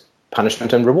 That's just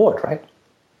punishment and reward, right?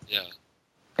 Yeah.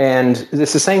 And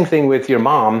it's the same thing with your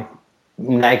mom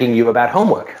nagging you about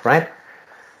homework, right?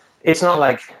 It's not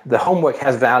like the homework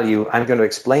has value. I'm going to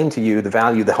explain to you the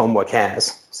value the homework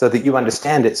has so that you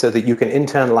understand it, so that you can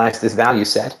internalize this value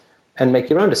set and make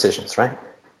your own decisions, right?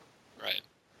 Right.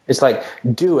 It's like,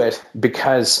 do it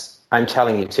because I'm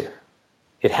telling you to.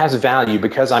 It has value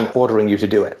because I'm ordering you to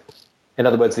do it. In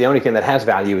other words, the only thing that has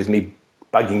value is me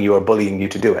bugging you or bullying you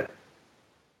to do it.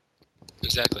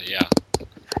 Exactly, yeah.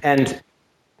 And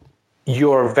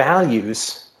your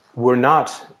values were not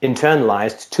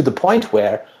internalized to the point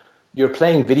where you're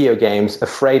playing video games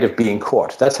afraid of being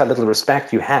caught. That's how little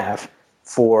respect you have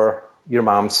for your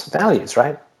mom's values,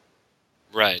 right?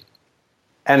 Right.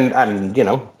 And I'm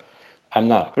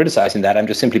not criticizing that. I'm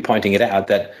just simply pointing it out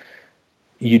that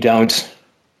you don't,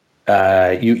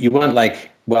 you weren't like,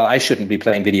 well, I shouldn't be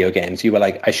playing video games. You were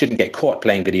like, I shouldn't get caught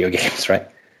playing video games, right?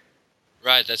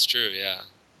 Right, that's true, yeah.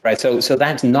 Right, so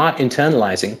that's not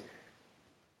internalizing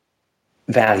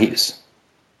values.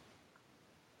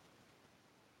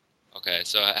 Okay,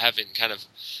 so having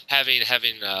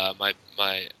my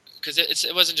because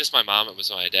it wasn't just my mom, it was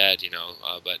my dad,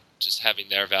 but just having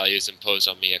their values imposed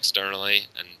on me externally,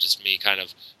 and just me kind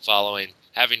of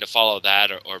having to follow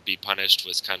that or be punished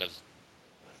was kind of...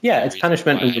 Yeah, it's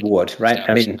punishment and reward, right?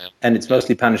 And it's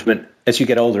mostly punishment. As you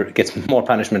get older, it gets more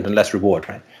punishment and less reward,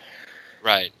 right?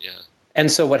 Right, yeah.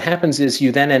 And so what happens is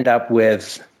you then end up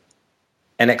with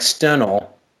an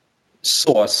external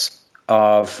source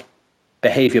of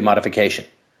behavior modification.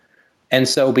 And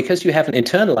so because you haven't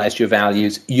internalized your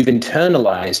values, you've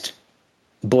internalized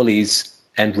bullies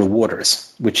and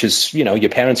rewarders, which is, your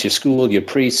parents, your school, your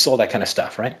priests, all that kind of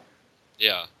stuff, right?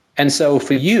 Yeah. And so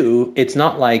for you, it's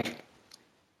not like,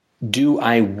 do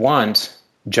I want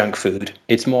junk food?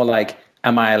 It's more like,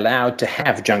 am I allowed to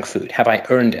have junk food? Have I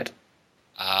earned it?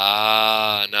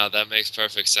 Ah, no, that makes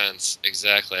perfect sense.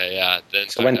 Exactly. Yeah. Then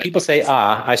So when people say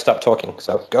I stop talking.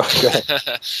 So go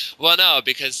ahead. Well, no,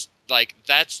 because like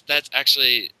that's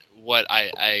actually what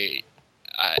I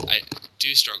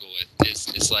do struggle with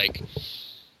is like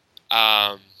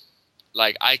I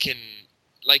can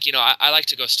I like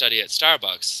to go study at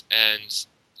Starbucks, and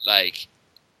like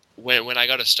when I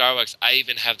go to Starbucks I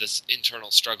even have this internal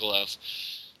struggle of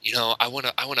I want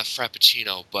a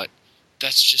frappuccino, but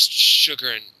that's just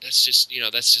sugar, and that's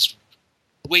just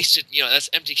wasted, that's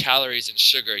empty calories and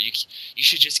sugar. You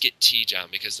should just get tea, John,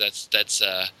 because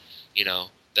you know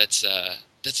that's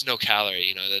no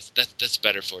calorie, that's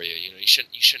better for you. You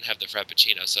shouldn't have the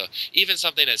frappuccino. So even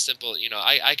something as simple,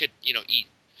 I could eat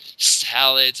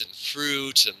salads and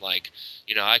fruit, and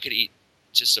I could eat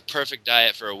just a perfect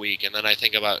diet for a week, and then I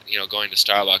think about going to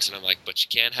Starbucks, and I'm like, but you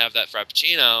can't have that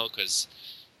frappuccino because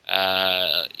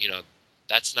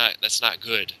that's not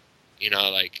good.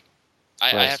 Like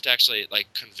I Right. have to actually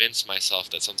convince myself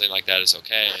that something like that is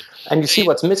okay. And you see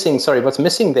what's missing, what's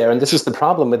missing there, and this is the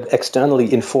problem with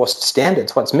externally enforced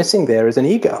standards, what's missing there is an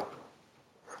ego.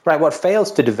 Right, what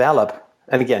fails to develop,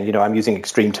 and again, I'm using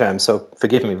extreme terms, so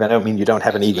forgive me, but I don't mean you don't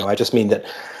have an ego. I just mean that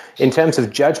in terms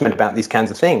of judgment about these kinds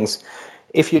of things,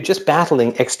 if you're just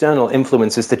battling external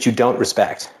influences that you don't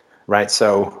respect, right?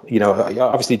 So, you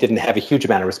obviously didn't have a huge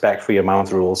amount of respect for your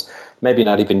mom's rules, maybe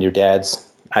not even your dad's.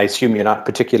 I assume you're not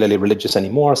particularly religious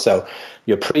anymore, so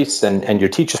your priests and your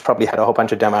teachers probably had a whole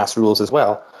bunch of dumbass rules as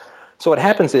well. So what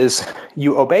happens is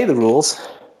you obey the rules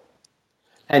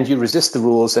and you resist the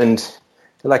rules, and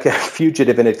like a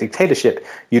fugitive in a dictatorship,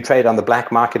 you trade on the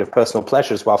black market of personal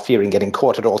pleasures while fearing getting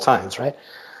caught at all times, right?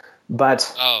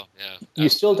 But you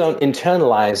still don't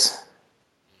internalize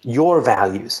your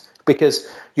values because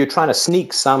you're trying to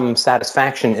sneak some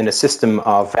satisfaction in a system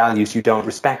of values you don't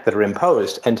respect that are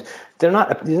imposed. And there's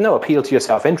no appeal to your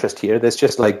self-interest here. There's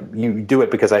just you do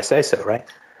it because I say so, right?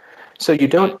 So you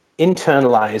don't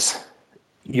internalize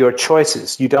your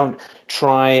choices. You don't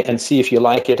try and see if you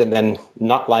like it and then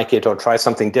not like it, or try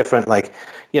something different. Have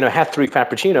 3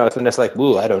 frappuccinos and it's like,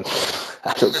 ooh, I don't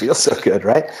feel so good,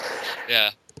 right?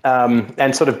 Yeah.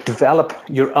 And sort of develop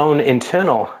your own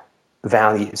internal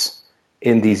values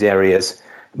in these areas,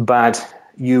 but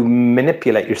you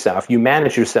manipulate yourself, you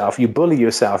manage yourself, you bully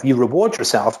yourself, you reward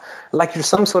yourself like you're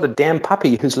some sort of damn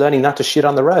puppy who's learning not to shit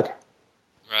on the rug.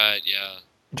 Right, yeah.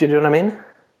 Do you know what I mean?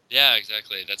 Yeah,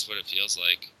 exactly. That's what it feels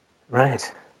like.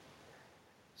 Right.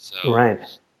 So, right.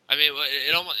 I mean,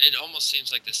 it almost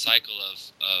seems like the cycle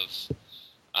of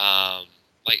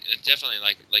definitely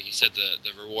like you said,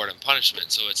 the reward and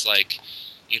punishment. So it's like,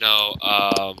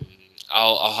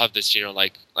 I'll have this,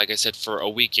 like I said, for a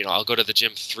week, I'll go to the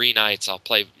gym 3 nights. I'll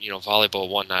play, volleyball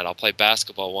one night. I'll play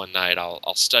basketball one night.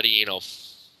 I'll study,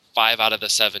 5 out of the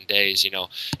 7 days,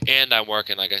 and I'm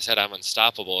working. Like I said, I'm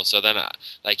unstoppable. So then,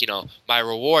 my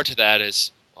reward to that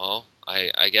is, well,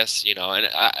 I guess, and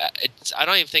I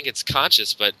don't even think it's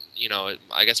conscious, but,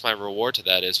 I guess my reward to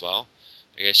that is, well,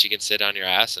 I guess you can sit on your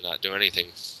ass and not do anything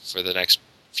for the next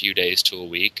few days to a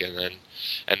week, and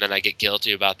then I get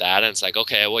guilty about that, and it's like,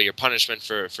 okay, well, your punishment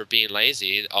for being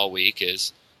lazy all week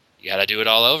is you got to do it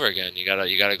all over again. You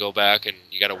gotta go back and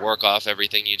you gotta work off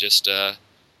everything you just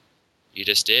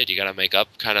did. You gotta make up,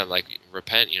 kind of like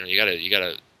repent. You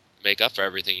gotta make up for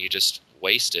everything you just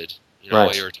wasted. Right.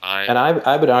 All your time. And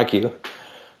I would argue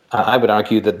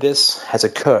that this has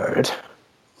occurred.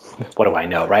 What do I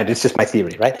know, right? It's just my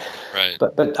theory, right? Right.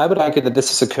 But I would argue that this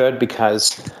has occurred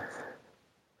because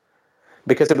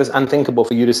it was unthinkable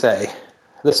for you to say,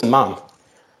 listen, Mom,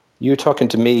 you're talking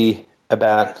to me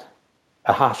about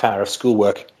a half hour of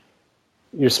schoolwork.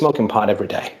 You're smoking pot every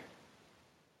day.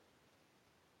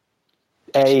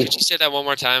 Could you say that one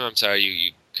more time? I'm sorry,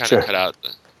 you kind of cut out.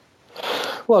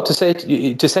 Well, to say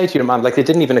to your mom, like, it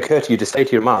didn't even occur to you to say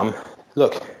to your mom,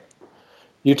 look,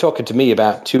 you're talking to me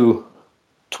about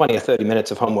 20 or 30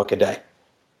 minutes of homework a day,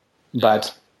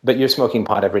 but you're smoking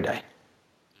pot every day.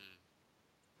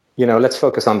 Let's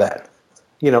focus on that.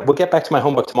 We'll get back to my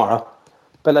homework tomorrow,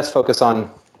 but let's focus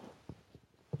on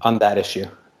that issue,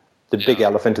 the big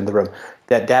elephant in the room.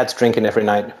 That Dad's drinking every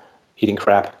night, eating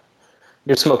crap.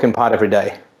 You're smoking pot every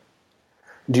day.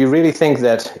 Do you really think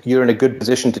that you're in a good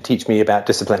position to teach me about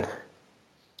discipline?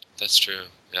 That's true,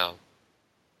 yeah.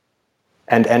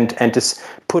 and just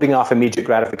putting off immediate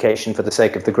gratification for the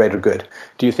sake of the greater good.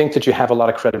 Do you think that you have a lot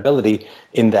of credibility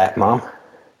in that, Mom?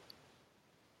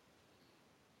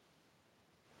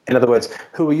 In other words,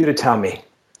 who are you to tell me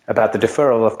about the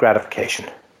deferral of gratification?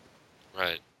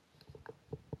 Right.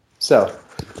 So,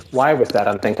 why was that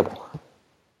unthinkable?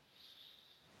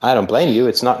 I don't blame you.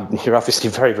 It's not. You're obviously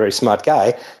a very, very smart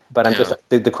guy. But I'm just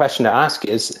the question to ask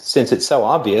is, since it's so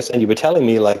obvious, and you were telling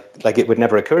me like it would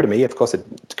never occur to me. Of course, it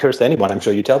occurs to anyone. I'm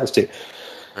sure you tell this to.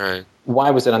 Right. Why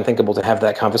was it unthinkable to have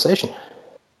that conversation?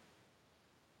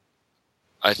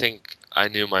 I think I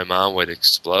knew my mom would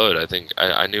explode. I think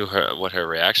I knew what her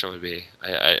reaction would be.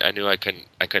 I knew I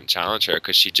couldn't challenge her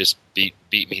because she just beat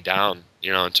me down.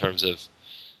 You know, in terms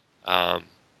of,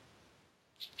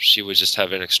 she would just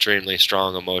have an extremely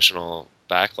strong emotional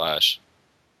backlash.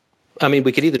 I mean,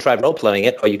 we could either try role-playing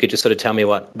it, or you could just sort of tell me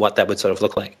what that would sort of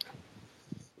look like.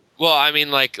 Well, I mean,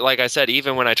 like I said,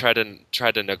 even when I tried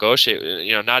to negotiate,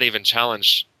 you know, not even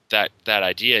challenge that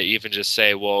idea, even just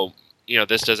say, well, you know,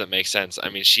 this doesn't make sense. I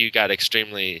mean, she got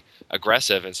extremely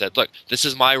aggressive and said, look, this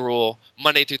is my rule,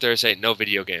 Monday through Thursday, no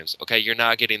video games. Okay, you're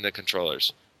not getting the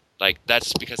controllers. Like,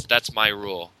 that's because that's my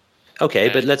rule. Okay,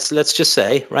 but let's just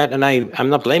say, right, and I'm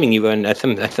not blaming you, and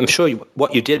I'm sure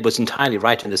what you did was entirely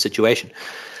right in the situation.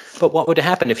 But what would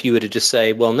happen if you were to just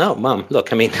say, well, no, Mom,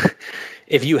 look, I mean,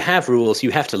 if you have rules, you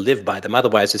have to live by them.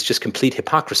 Otherwise, it's just complete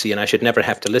hypocrisy, and I should never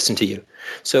have to listen to you.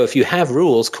 So if you have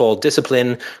rules called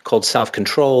discipline, called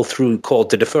self-control, called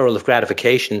the deferral of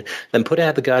gratification, then put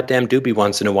out the goddamn doobie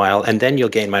once in a while, and then you'll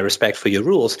gain my respect for your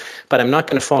rules. But I'm not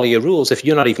going to follow your rules if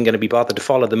you're not even going to be bothered to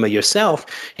follow them yourself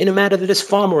in a matter that is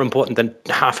far more important than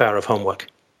a half hour of homework.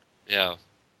 Yeah.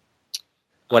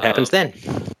 What happens then?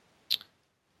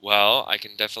 Well, I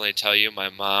can definitely tell you my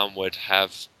mom would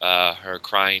have her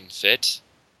crying fit,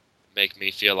 make me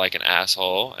feel like an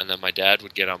asshole, and then my dad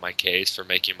would get on my case for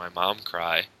making my mom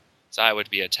cry. So I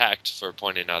would be attacked for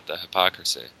pointing out the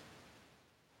hypocrisy.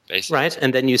 Basically. Right,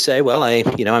 and then you say, well,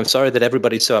 I'm sorry that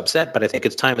everybody's so upset, but I think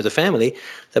it's time as a family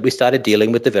that we started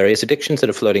dealing with the various addictions that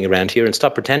are floating around here and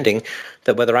stop pretending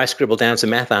that whether I scribble down some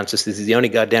math answers, this is the only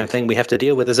goddamn thing we have to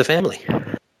deal with as a family.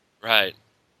 Right.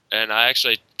 And I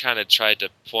actually kind of tried to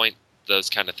point those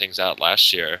kind of things out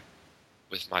last year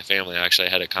with my family. I actually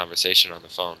had a conversation on the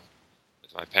phone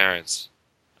with my parents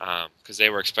because they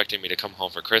were expecting me to come home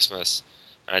for Christmas,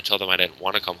 and I told them I didn't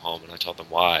want to come home, and I told them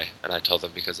why, and I told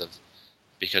them because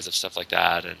of stuff like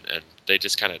that, and they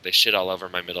just they shit all over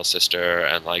my middle sister,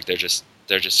 and like they're just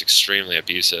extremely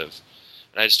abusive.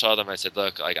 And I just told them, I said,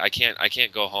 look, like I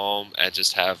can't go home and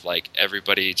just have like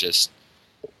everybody just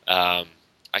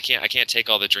I can't take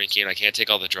all the drinking, I can't take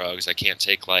all the drugs, I can't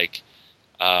take like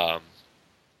how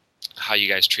you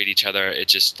guys treat each other. It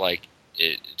just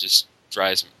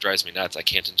drives me nuts. I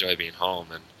can't enjoy being home.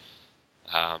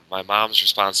 And my mom's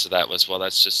response to that was, well,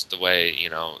 that's just the way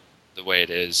it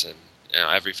is, and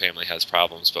every family has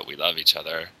problems, but we love each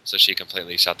other. So she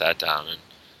completely shut that down, and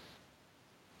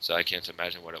so I can't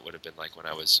imagine what it would have been like when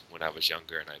I was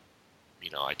younger, and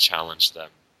I challenged them.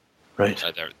 Right.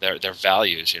 Their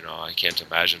values, I can't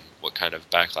imagine what kind of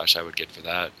backlash I would get for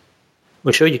that.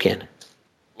 Well, sure you can.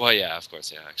 Well, yeah, of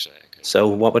course, yeah, actually. I could. So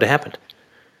what would have happened?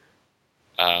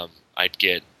 I'd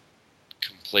get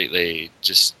completely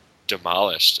just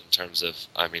demolished in terms of,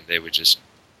 they would just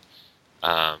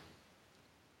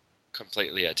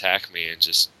completely attack me and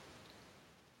just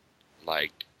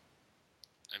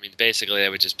basically they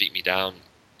would just beat me down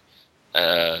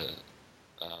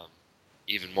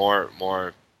even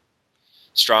more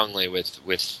strongly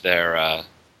with their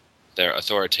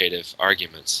authoritative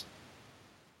arguments,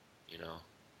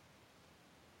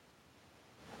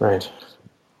 Right.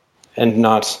 And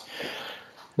not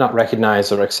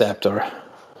recognize or accept or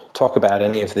talk about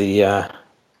any of the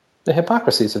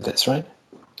hypocrisies of this, right?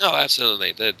 No,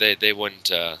 absolutely. They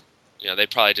wouldn't. They'd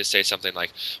probably just say something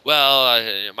like,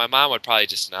 "Well, my mom would probably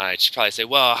just deny it. She'd probably say,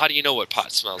 well, how do you know what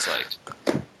pot smells like?"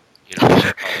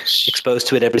 Exposed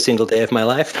to it every single day of my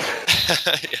life.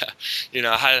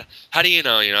 Yeah. How do you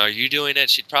know? Are you doing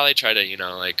it? She'd probably try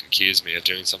to accuse me of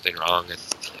doing something wrong. And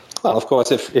well, of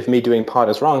course, if me doing pot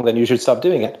is wrong, then you should stop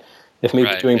doing it. If me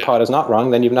doing pot is not wrong,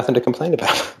 then you've nothing to complain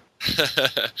about.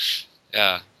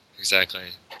 Yeah, exactly.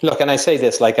 Look, and I say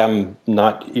this like I'm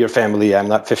not your family. I'm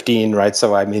not 15, right?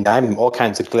 So, I'm all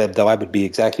kinds of glib, though I would be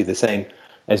exactly the same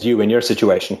as you in your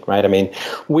situation, right?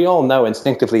 We all know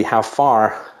instinctively how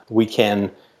far we can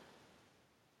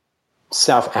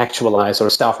self-actualize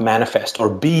or self-manifest or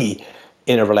be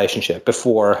in a relationship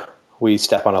before we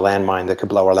step on a landmine that could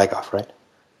blow our leg off, right?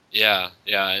 Yeah.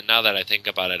 And now that I think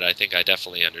about it, I think I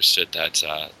definitely understood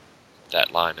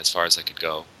that line as far as I could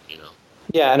go.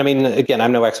 Yeah, and I mean, again,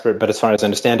 I'm no expert, but as far as I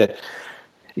understand it,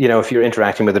 if you're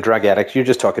interacting with a drug addict, you're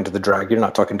just talking to the drug. You're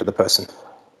not talking to the person.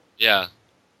 Yeah.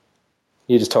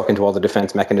 You're just talking to all the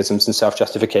defense mechanisms and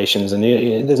self-justifications, and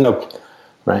there's no,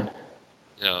 right?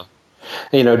 Yeah.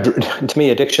 To me,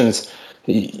 addictions,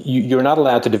 you're not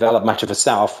allowed to develop much of a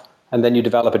self, and then you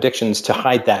develop addictions to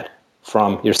hide that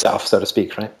from yourself, so to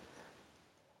speak, right?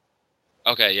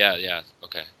 Okay. Yeah. Yeah.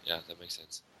 Okay. Yeah, that makes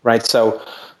sense. Right. So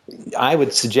I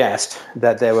would suggest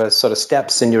that there were sort of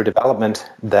steps in your development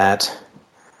that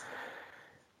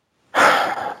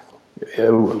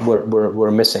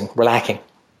were missing, were lacking.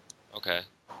 Okay.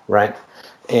 Right.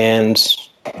 And,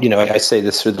 I say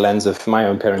this through the lens of my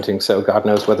own parenting, so God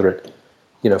knows whether it,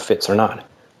 fits or not.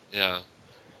 Yeah.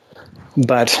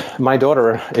 But my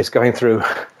daughter is going through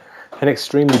an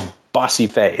extremely bossy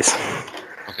phase.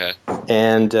 Okay.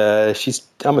 And she's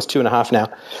almost 2.5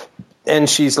 now. And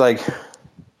she's like,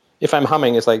 if I'm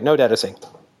humming, it's like, no, Dada, sing.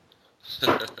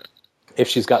 If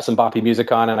she's got some boppy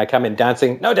music on and I come in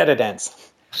dancing, no, Dada,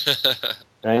 dance.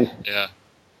 Right?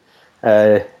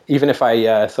 Yeah. Even if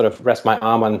I sort of rest my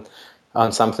arm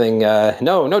on something,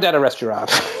 no, Dada, rest your arm.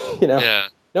 Yeah.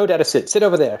 No, Dada, sit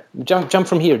over there. Jump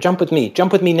from here. Jump with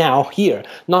me now. Here,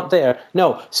 not there.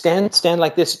 No, stand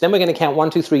like this. Then we're going to count 1,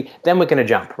 2, 3. Then we're going to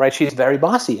jump. Right? She's very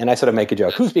bossy, and I sort of make a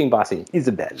joke. Who's being bossy?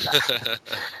 Isabel.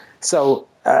 So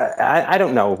I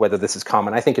don't know whether this is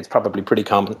common. I think it's probably pretty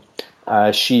common.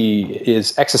 She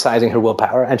is exercising her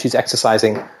willpower, and she's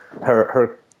exercising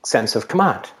her sense of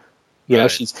command.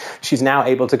 She's now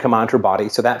able to command her body,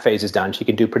 so that phase is done. She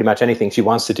can do pretty much anything she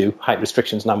wants to do, height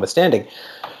restrictions notwithstanding.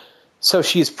 So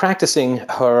she's practicing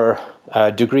her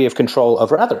degree of control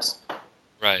over others.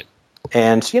 Right.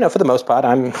 And, for the most part,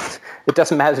 it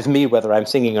doesn't matter to me whether I'm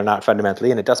singing or not fundamentally,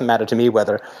 and it doesn't matter to me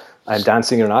whether I'm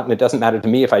dancing or not, and it doesn't matter to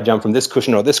me if I jump from this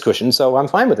cushion or this cushion, so I'm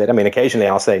fine with it. I mean, occasionally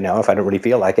I'll say no if I don't really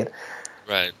feel like it.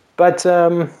 Right. But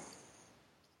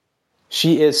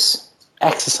she is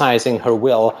exercising her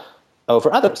will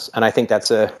over others, and I think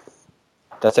that's a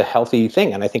healthy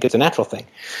thing, and I think it's a natural thing.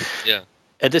 Yeah.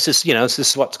 And this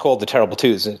is what's called the terrible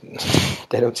twos.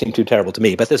 They don't seem too terrible to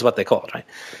me, but this is what they call it, right?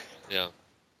 Yeah.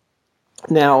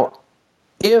 Now,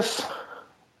 if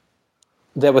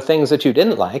there were things that you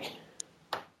didn't like,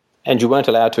 and you weren't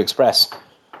allowed to express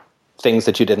things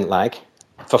that you didn't like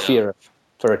for fear,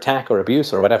 for attack or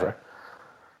abuse or whatever,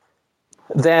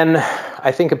 then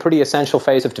I think a pretty essential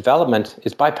phase of development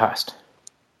is bypassed.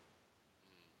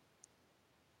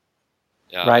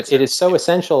 Yeah, right? It is so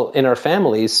essential in our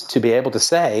families to be able to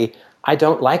say, I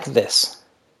don't like this.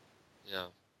 Yeah.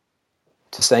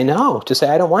 To say no, to say,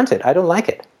 I don't want it. I don't like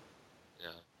it. Yeah.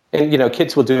 And,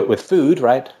 kids will do it with food,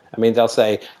 right? I mean, they'll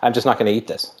say, I'm just not going to eat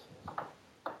this.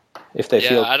 If they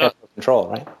feel control,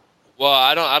 right? Well,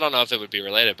 I don't know if it would be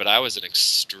related, but I was an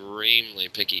extremely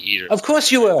picky eater. Of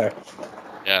course you were.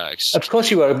 Yeah. Of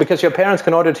course you were, because your parents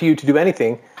can order you to do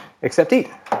anything except eat.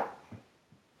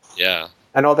 Yeah.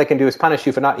 And all they can do is punish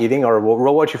you for not eating or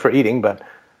reward you for eating, but,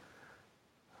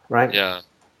 right? Yeah.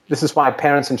 This is why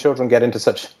parents and children get into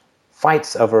such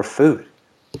fights over food.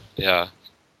 Yeah.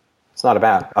 It's not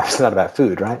about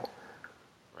food, right?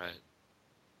 Right.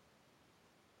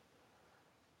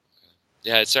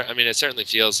 Yeah, it certainly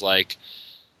feels like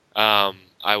I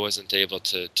wasn't able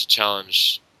to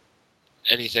challenge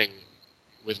anything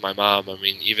with my mom. I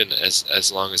mean, even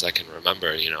as long as I can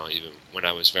remember, even when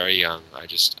I was very young, I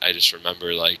just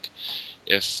remember, like,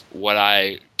 if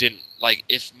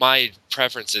my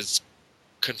preferences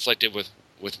conflicted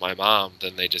with my mom,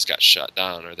 then they just got shut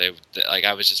down, or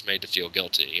I was just made to feel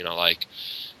guilty.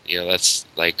 That's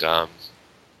like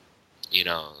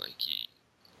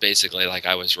basically like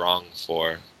I was wrong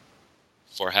for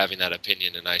having that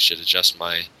opinion, and I should adjust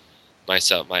my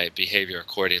behavior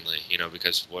accordingly,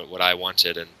 because what I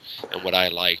wanted and what I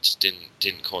liked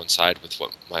didn't coincide with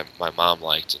what my mom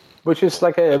liked. Which is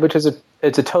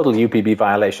it's a total UPB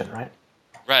violation, right?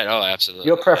 Right. Oh, absolutely.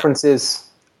 Your preferences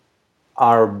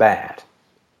are bad.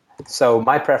 So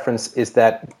my preference is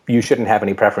that you shouldn't have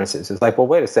any preferences. It's like, well,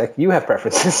 wait a sec, you have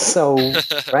preferences, so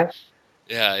right?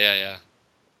 Yeah.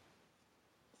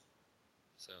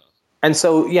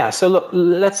 So look,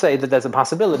 let's say that there's a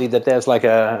possibility that there's like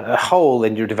a hole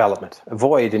in your development, a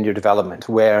void in your development,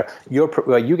 where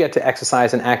you get to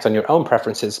exercise and act on your own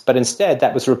preferences, but instead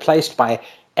that was replaced by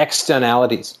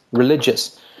externalities,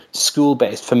 religious,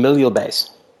 school-based, familial-based,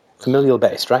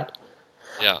 right?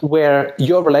 Yeah. Where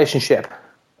your relationship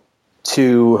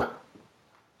to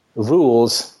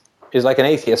rules is like an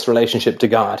atheist's relationship to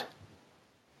God.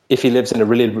 If he lives in a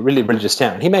really, really religious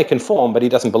town, he may conform, but he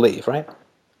doesn't believe, right?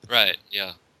 Right,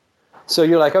 yeah. So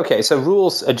you're like, okay, so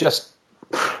rules are just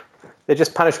They're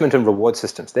just punishment and reward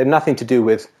systems. They have nothing to do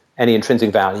with any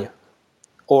intrinsic value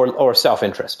or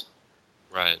self-interest.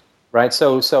 Right. Right?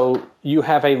 So you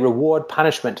have a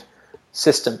reward-punishment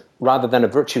system rather than a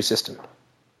virtue system.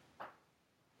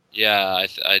 Yeah,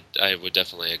 I would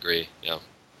definitely agree. Yeah.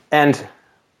 And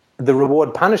the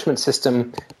reward-punishment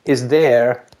system is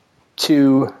there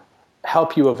to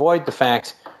help you avoid the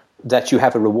fact that you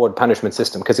have a reward-punishment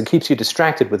system, because it keeps you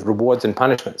distracted with rewards and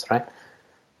punishments, right?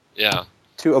 Yeah.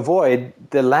 To avoid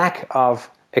the lack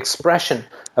of expression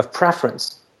of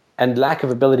preference and lack of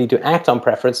ability to act on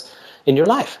preference in your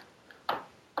life.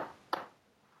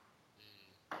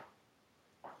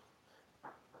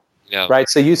 Yeah. Right?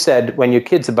 So you said when your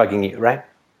kids are bugging you, right?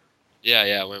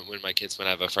 Yeah. When my kids, when I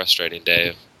have a frustrating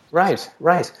day. Right.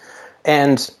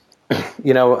 And,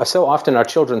 so often our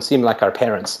children seem like our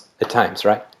parents at times,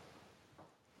 right?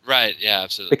 Right, yeah,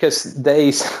 absolutely. Because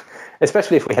they,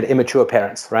 especially if we had immature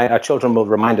parents, right? Our children will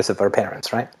remind us of our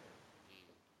parents, right?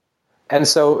 And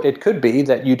so it could be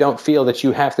that you don't feel that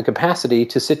you have the capacity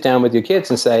to sit down with your kids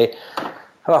and say,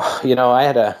 oh, I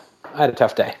had a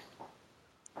tough day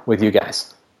with you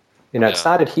guys. It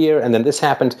started here and then this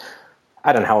happened.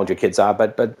 I don't know how old your kids are,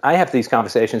 but I have these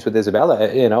conversations with Isabella,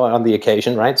 on the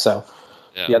occasion, right? So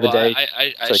the other day,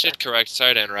 I should correct.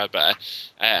 Sorry to interrupt, but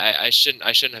I shouldn't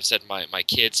have said my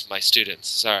kids, my students.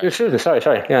 Sorry. Your students. Sorry.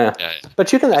 Yeah.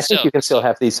 But you can. I think you can still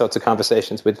have these sorts of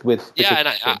conversations with yeah, and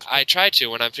I try to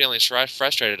when I'm feeling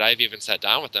frustrated. I've even sat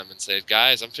down with them and said,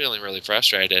 guys, I'm feeling really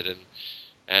frustrated,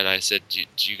 and I said,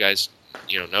 do you guys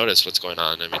notice what's going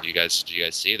on? I mean, do you guys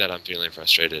see that I'm feeling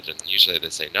frustrated? And usually they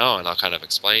say no, and I'll kind of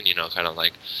explain, kind of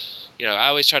like, I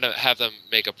always try to have them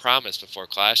make a promise before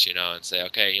class, and say,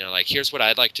 okay, like, here's what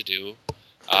I'd like to do,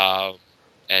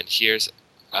 and here's,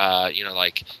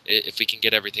 like, if we can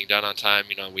get everything done on time,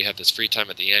 we have this free time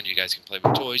at the end, you guys can play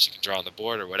with toys, you can draw on the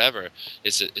board or whatever.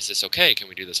 Is this okay? Can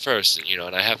we do this first?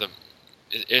 And I have them,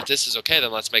 if this is okay,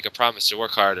 then let's make a promise to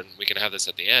work hard, and we can have this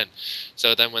at the end.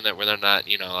 So then when they're not,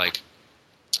 like,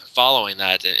 following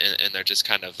that, and they're just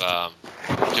kind of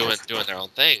doing their own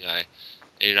thing,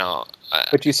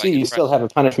 but you see, you still have a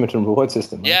punishment and reward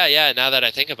system, right? Yeah. Now that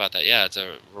I think about that, yeah, it's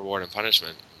a reward and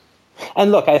punishment.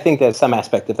 And look, I think there's some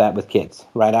aspect of that with kids,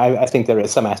 right? I think there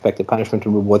is some aspect of punishment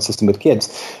and reward system with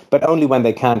kids, but only when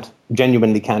they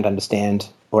genuinely can't understand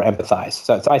or empathize.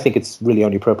 So I think it's really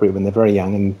only appropriate when they're very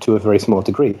young and to a very small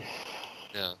degree.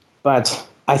 Yeah. But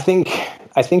I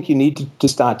think you need to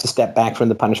start to step back from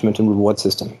the punishment and reward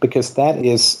system, because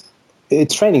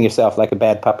it's training yourself like a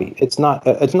bad puppy. It's not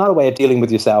a way of dealing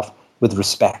with yourself with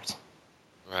respect.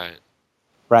 Right.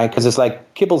 Right? Because it's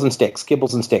like kibbles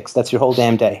and sticks. That's your whole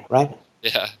damn day, right?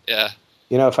 Yeah.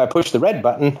 If I push the red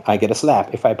button, I get a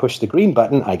slap. If I push the green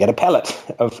button, I get a pellet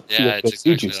of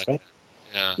sea juice, like, right?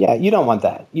 Yeah, you don't want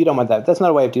that. That's not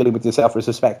a way of dealing with yourself with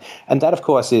respect. And that, of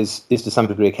course, is to some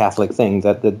degree a Catholic thing,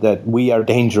 that we are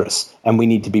dangerous and we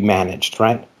need to be managed,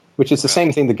 right? Which is the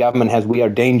same thing the government has. We are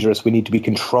dangerous. We need to be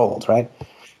controlled, right?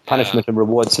 Punishment and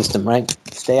reward system, right?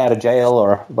 Stay out of jail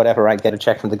or whatever, right? Get a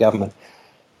check from the government.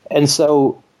 And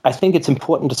so I think it's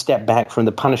important to step back from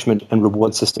the punishment and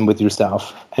reward system with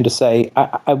yourself and to say,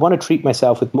 I want to treat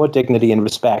myself with more dignity and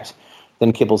respect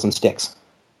than kibbles and sticks.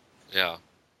 Yeah.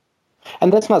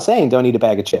 And that's not saying don't eat a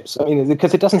bag of chips. I mean,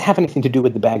 because it doesn't have anything to do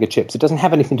with the bag of chips. It doesn't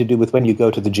have anything to do with when you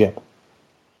go to the gym.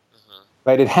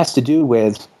 Right? It has to do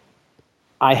with,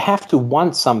 I have to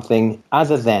want something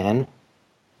other than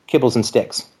kibbles and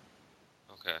sticks.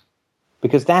 Okay.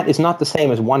 Because that is not the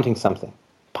same as wanting something.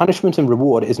 Punishment and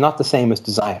reward is not the same as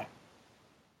desire.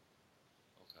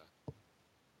 Okay.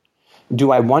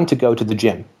 Do I want to go to the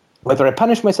gym? Whether I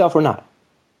punish myself or not.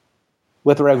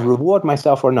 Whether I reward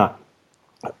myself or not.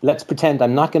 Let's pretend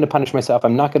I'm not going to punish myself.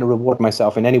 I'm not going to reward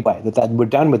myself in any way. That we're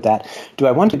done with that. Do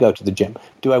I want to go to the gym?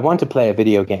 Do I want to play a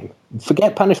video game?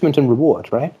 Forget punishment and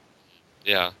reward, right?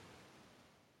 Yeah.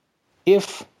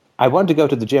 If I want to go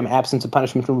to the gym, absence of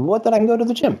punishment and reward, then I can go to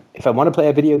the gym. If I want to play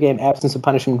a video game, absence of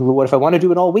punishment and reward, if I want to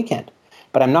do it all weekend.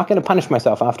 But I'm not going to punish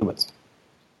myself afterwards.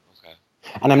 Okay.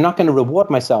 And I'm not going to reward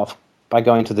myself by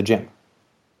going to the gym.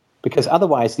 Because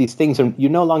otherwise these things you're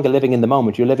no longer living in the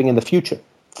moment, you're living in the future.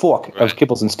 Fork of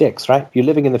kibbles and sticks, right? You're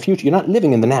living in the future. You're not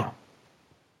living in the now.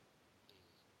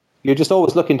 You're just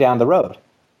always looking down the road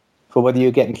for whether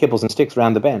you're getting kibbles and sticks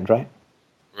around the bend, right?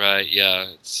 Right, yeah.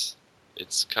 It's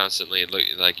constantly,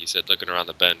 like you said, looking around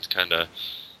the bend, kind of,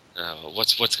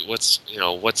 what's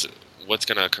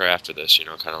going to occur after this,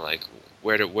 kind of like,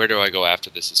 where do I go after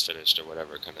this is finished or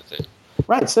whatever kind of thing.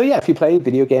 Right, so yeah, if you play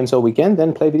video games all weekend,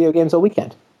 then play video games all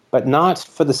weekend. But not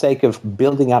for the sake of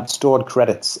building up stored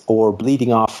credits or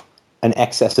bleeding off an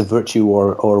excess of virtue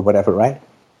or whatever, right?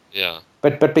 Yeah.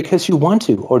 but because you want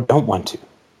to or don't want to.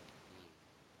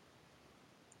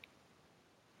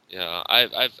 Yeah,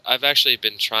 I've actually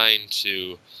been trying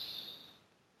to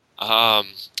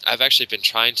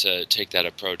take that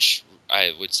approach.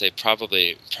 I would say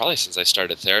probably since I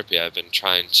started therapy, I've been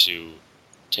trying to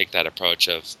take that approach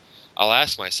of I'll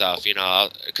ask myself,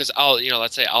 because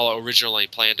let's say I'll originally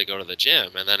plan to go to the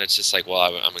gym, and then it's just like,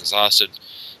 well, I'm exhausted.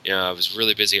 I was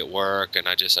really busy at work, and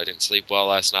I didn't sleep well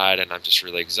last night, and I'm just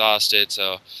really exhausted.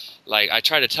 So, like, I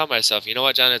try to tell myself, you know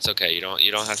what, John, it's okay. You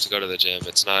don't have to go to the gym.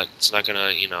 It's not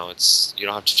gonna, you don't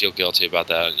have to feel guilty about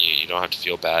that. You don't have to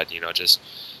feel bad.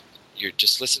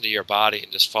 Just listen to your body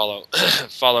and just follow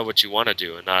follow what you want to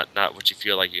do, and not what you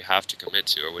feel like you have to commit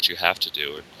to or what you have to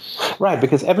do. Right,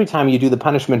 because every time you do the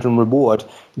punishment and reward,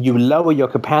 you lower your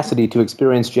capacity to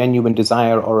experience genuine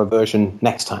desire or aversion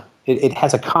next time. It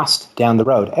has a cost down the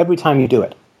road every time you do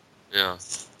it. Yeah.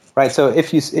 Right, so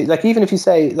if you even if you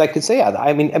say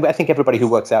I mean, I think everybody who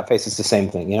works out faces the same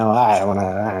thing.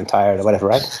 I'm tired or whatever,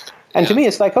 right? And to me,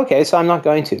 it's like, okay, so I'm not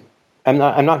going to. I'm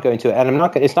not going to, and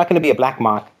it's not going to be a black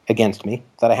mark against me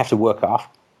that I have to work off.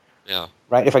 Yeah.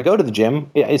 Right. If I go to the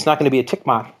gym, it's not going to be a tick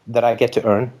mark that I get to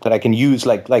earn, that I can use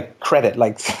like credit,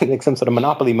 like some sort of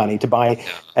monopoly money to buy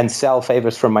and sell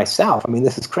favors from myself. I mean,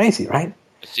 this is crazy, right?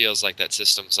 It feels like that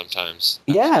system sometimes.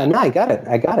 Yeah. No, I got it.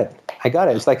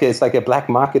 It's like a black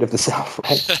market of the self,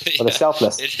 right? Yeah, Or the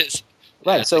selfless. it is.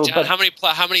 Right. Yeah, so, like, John,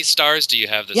 how many stars do you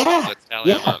have this week?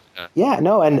 Yeah.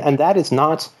 No, and that is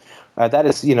not. That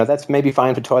is, that's maybe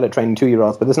fine for toilet training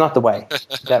 2-year-olds, but it's not the way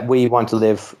that we want to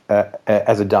live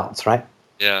as adults, right?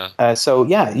 Yeah. So,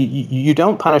 you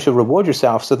don't punish or reward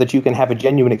yourself so that you can have a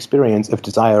genuine experience of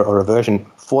desire or aversion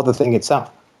for the thing itself.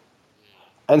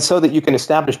 And so that you can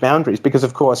establish boundaries, because,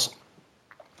 of course,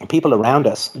 people around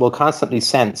us will constantly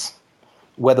sense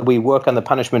whether we work on the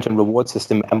punishment and reward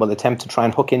system and will attempt to try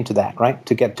and hook into that, right,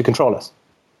 to control us.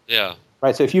 Yeah.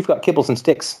 Right. So if you've got kibbles and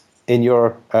sticks in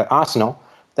your arsenal,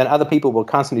 then other people will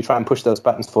constantly try and push those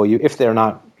buttons for you if they're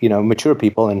not, mature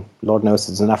people, and Lord knows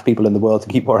there's enough people in the world to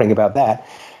keep worrying about that.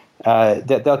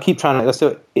 They'll keep trying to.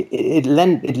 So it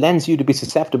lends you to be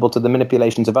susceptible to the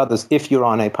manipulations of others if you're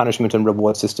on a punishment and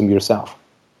reward system yourself.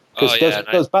 Because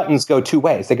those buttons go two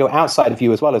ways. They go outside of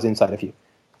you as well as inside of you.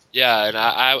 Yeah, and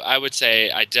I would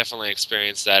say I definitely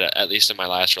experienced that, at least in my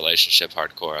last relationship,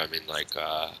 hardcore. I mean, like,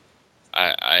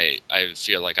 I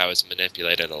feel like I was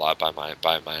manipulated a lot by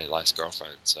my last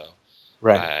girlfriend. So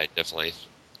right. I definitely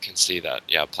can see that,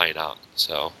 playing out.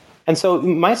 So. And so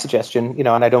my suggestion,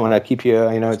 and I don't want to keep you,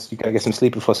 you got to get some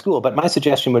sleep before school, but my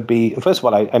suggestion would be, first of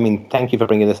all, I mean, thank you for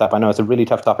bringing this up. I know it's a really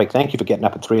tough topic. Thank you for getting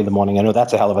up at 3 a.m. I know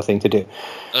that's a hell of a thing to do.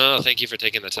 Oh, thank you for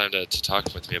taking the time to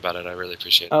talk with me about it. I really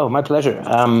appreciate it. Oh, my pleasure.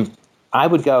 I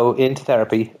would go into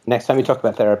therapy, next time you talk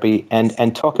about therapy,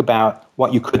 and talk about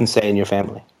what you couldn't say in your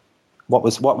family. What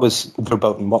was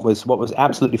verboten, what was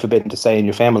absolutely forbidden to say in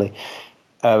your family,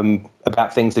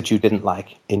 about things that you didn't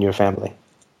like in your family.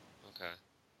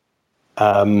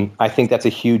 I think that's a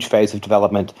huge phase of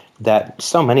development that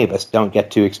so many of us don't get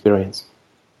to experience.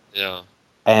 Yeah.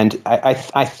 And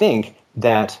I think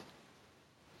that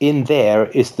in there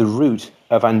is the root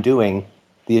of undoing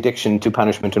the addiction to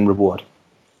punishment and reward.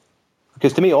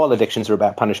 Because to me, all addictions are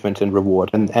about punishment and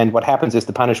reward. And what happens is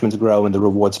the punishments grow and the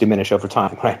rewards diminish over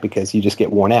time, right? Because you just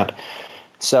get worn out.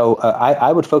 So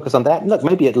I would focus on that. Look,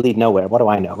 maybe it'll lead nowhere. What do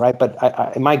I know, right? But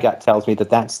my gut tells me that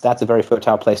that's a very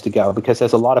fertile place to go, because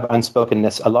there's a lot of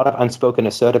unspokenness, a lot of unspoken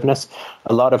assertiveness,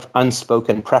 a lot of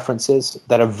unspoken preferences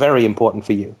that are very important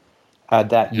for you,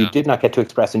 that you did not get to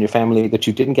express in your family, that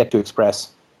you didn't get to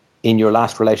express in your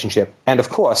last relationship. And of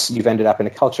course, you've ended up in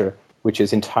a culture which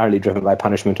is entirely driven by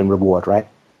punishment and reward, right?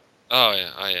 Oh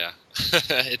yeah.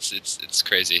 It's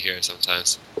crazy here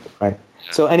sometimes. Right.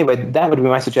 So anyway, that would be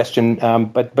my suggestion.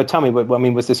 But tell me,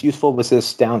 was this useful? Was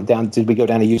this down? Did we go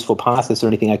down a useful path? Is there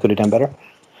anything I could have done better?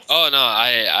 Oh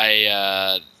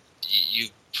no, you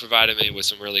provided me with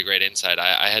some really great insight.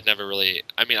 I had never really.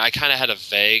 I mean, I kind of had a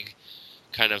vague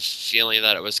kind of feeling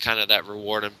that it was kind of that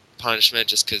reward and punishment,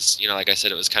 just because, like I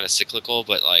said, it was kind of cyclical.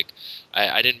 But like,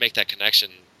 I didn't make that connection.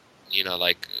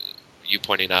 Like you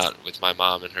pointing out with my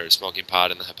mom and her smoking pot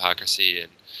and the hypocrisy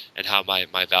and how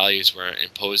my values were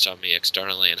imposed on me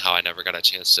externally, and how I never got a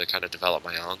chance to kind of develop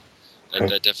my own. And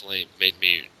that definitely made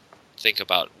me think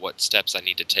about what steps I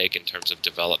need to take in terms of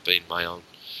developing my own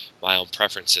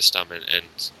preference system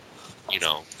and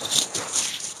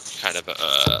kind of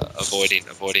avoiding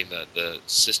the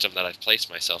system that I've placed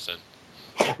myself in.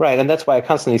 Right, and that's why I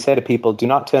constantly say to people, do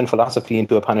not turn philosophy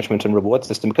into a punishment and reward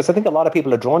system, because I think a lot of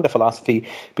people are drawn to philosophy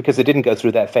because they didn't go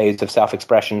through that phase of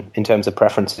self-expression in terms of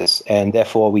preferences, and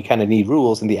therefore we kind of need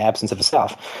rules in the absence of a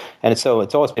self. And so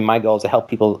it's always been my goal to help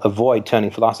people avoid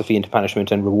turning philosophy into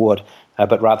punishment and reward,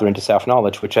 but rather into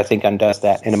self-knowledge, which I think undoes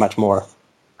that in a much more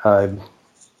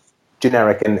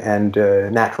generic and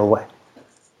natural way.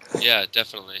 Yeah,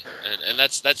 definitely, and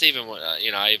that's even what I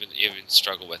even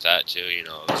struggle with that too.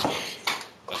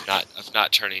 Of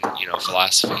not turning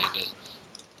philosophy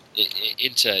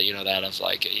into that of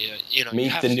like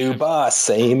meet the new boss,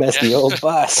 same as the old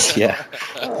boss. Yeah.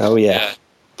 Oh yeah.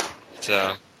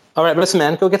 So. All right, listen,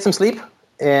 man, go get some sleep.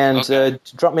 And okay.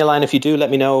 Drop me a line if you do.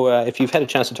 Let me know if you've had a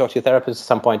chance to talk to your therapist at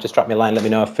some point. Just drop me a line. Let me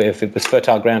know if it was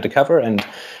fertile ground to cover. And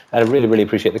I really, really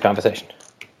appreciate the conversation.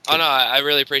 Oh no, I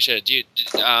really appreciate it.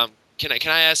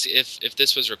 Can I ask if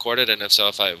this was recorded, and if so,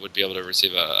 if I would be able to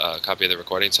receive a copy of the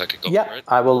recording so I could go over it?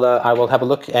 I will have a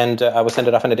look, and I will send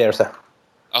it off in a day or so.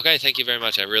 Okay, thank you very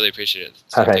much. I really appreciate it.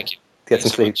 So okay. Thank you. Get some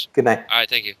sleep. Good night. All right,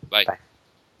 thank you. Bye.